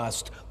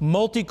 robust,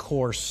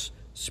 multi-course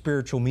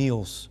spiritual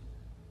meals.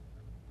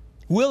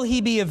 Will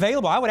he be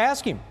available? I would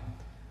ask him,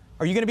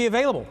 are you going to be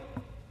available?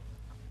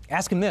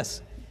 Ask him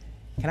this,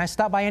 can I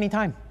stop by any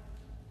time?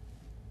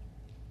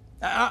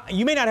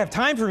 You may not have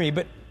time for me,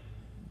 but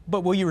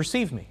will you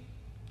receive me?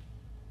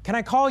 Can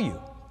I call you?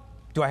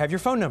 Do I have your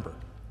phone number?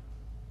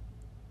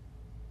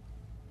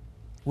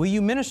 Will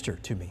you minister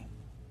to me?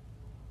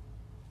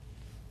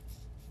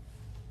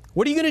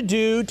 What are you going to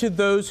do to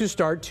those who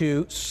start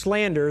to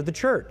slander the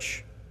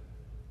church?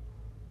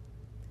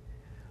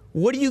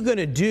 What are you going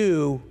to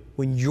do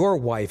when your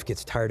wife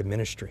gets tired of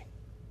ministry?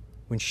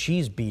 When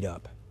she's beat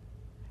up?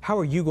 How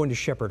are you going to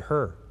shepherd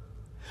her?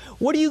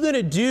 What are you going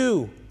to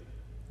do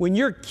when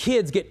your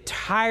kids get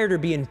tired of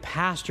being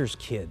pastors'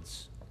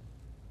 kids?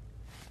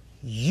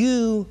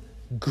 You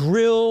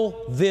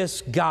grill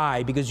this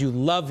guy because you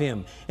love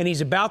him, and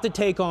he's about to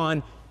take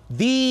on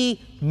the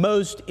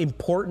most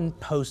important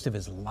post of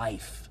his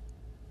life.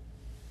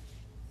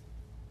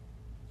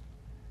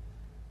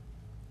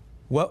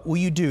 What will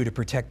you do to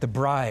protect the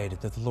bride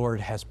that the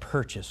Lord has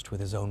purchased with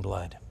his own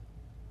blood?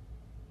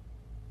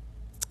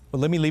 Well,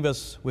 let me leave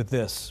us with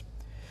this.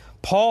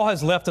 Paul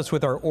has left us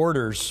with our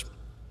orders.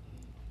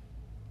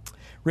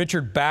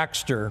 Richard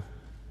Baxter,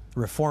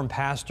 Reformed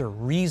pastor,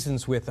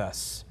 reasons with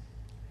us.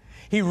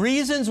 He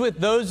reasons with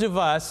those of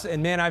us,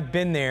 and man, I've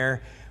been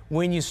there,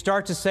 when you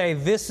start to say,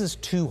 this is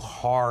too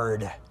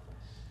hard.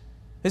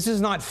 This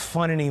is not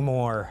fun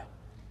anymore.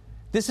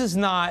 This is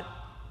not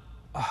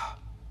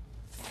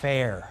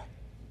fair.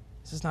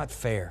 This is not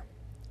fair.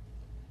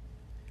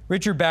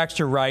 Richard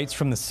Baxter writes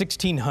from the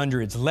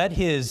 1600s,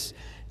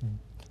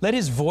 let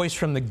his voice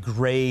from the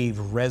grave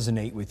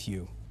resonate with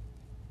you.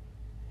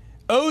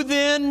 Oh,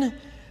 then,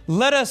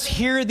 let us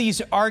hear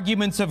these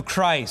arguments of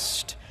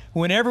Christ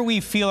whenever we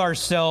feel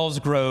ourselves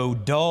grow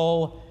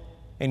dull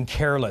and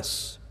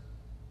careless.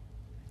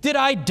 Did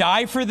I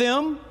die for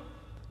them?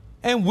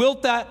 And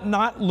wilt thou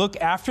not look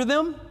after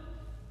them?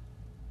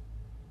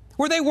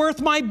 Were they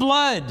worth my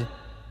blood?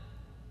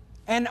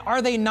 And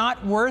are they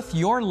not worth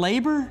your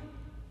labor?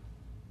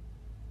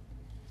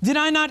 Did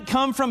I not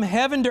come from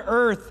heaven to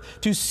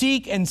earth to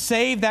seek and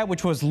save that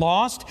which was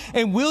lost?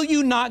 And will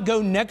you not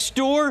go next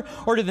door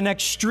or to the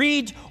next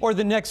street or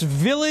the next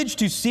village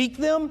to seek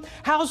them?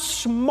 How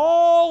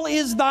small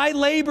is thy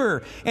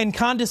labor and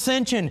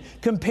condescension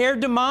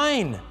compared to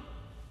mine?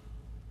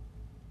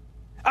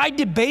 I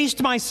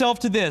debased myself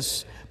to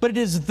this, but it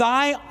is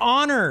thy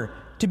honor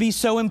to be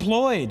so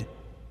employed.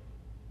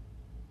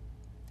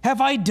 Have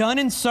I done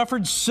and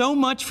suffered so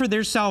much for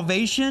their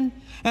salvation,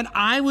 and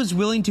I was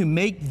willing to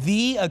make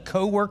thee a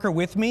co-worker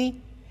with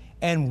me?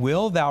 And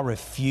will thou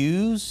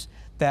refuse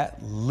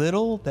that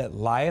little that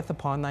lieth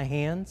upon thy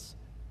hands?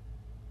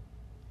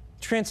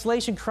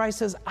 Translation, Christ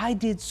says, I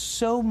did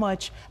so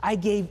much, I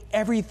gave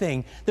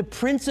everything. The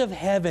Prince of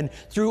Heaven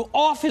threw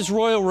off his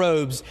royal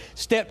robes,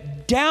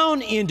 stepped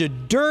down into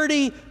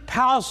dirty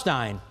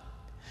Palestine,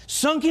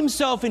 sunk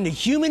himself into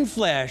human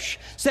flesh,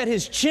 set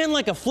his chin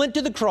like a flint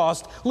to the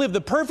cross, lived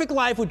the perfect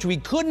life which we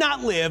could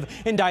not live,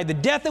 and died the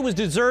death that was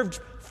deserved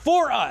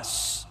for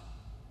us.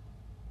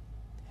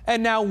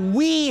 And now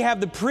we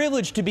have the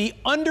privilege to be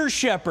under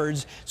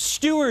shepherds,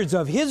 stewards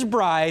of his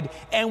bride,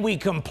 and we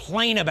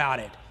complain about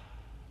it.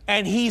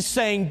 And he's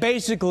saying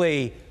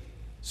basically,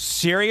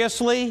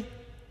 seriously?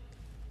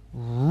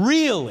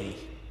 Really?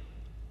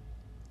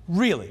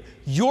 Really?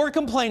 You're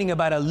complaining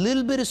about a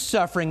little bit of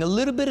suffering, a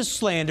little bit of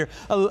slander,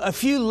 a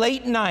few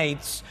late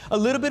nights, a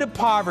little bit of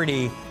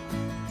poverty.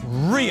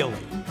 Really?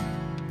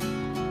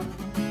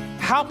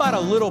 How about a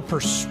little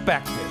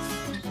perspective?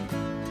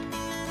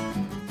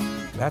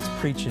 That's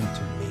preaching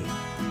to me.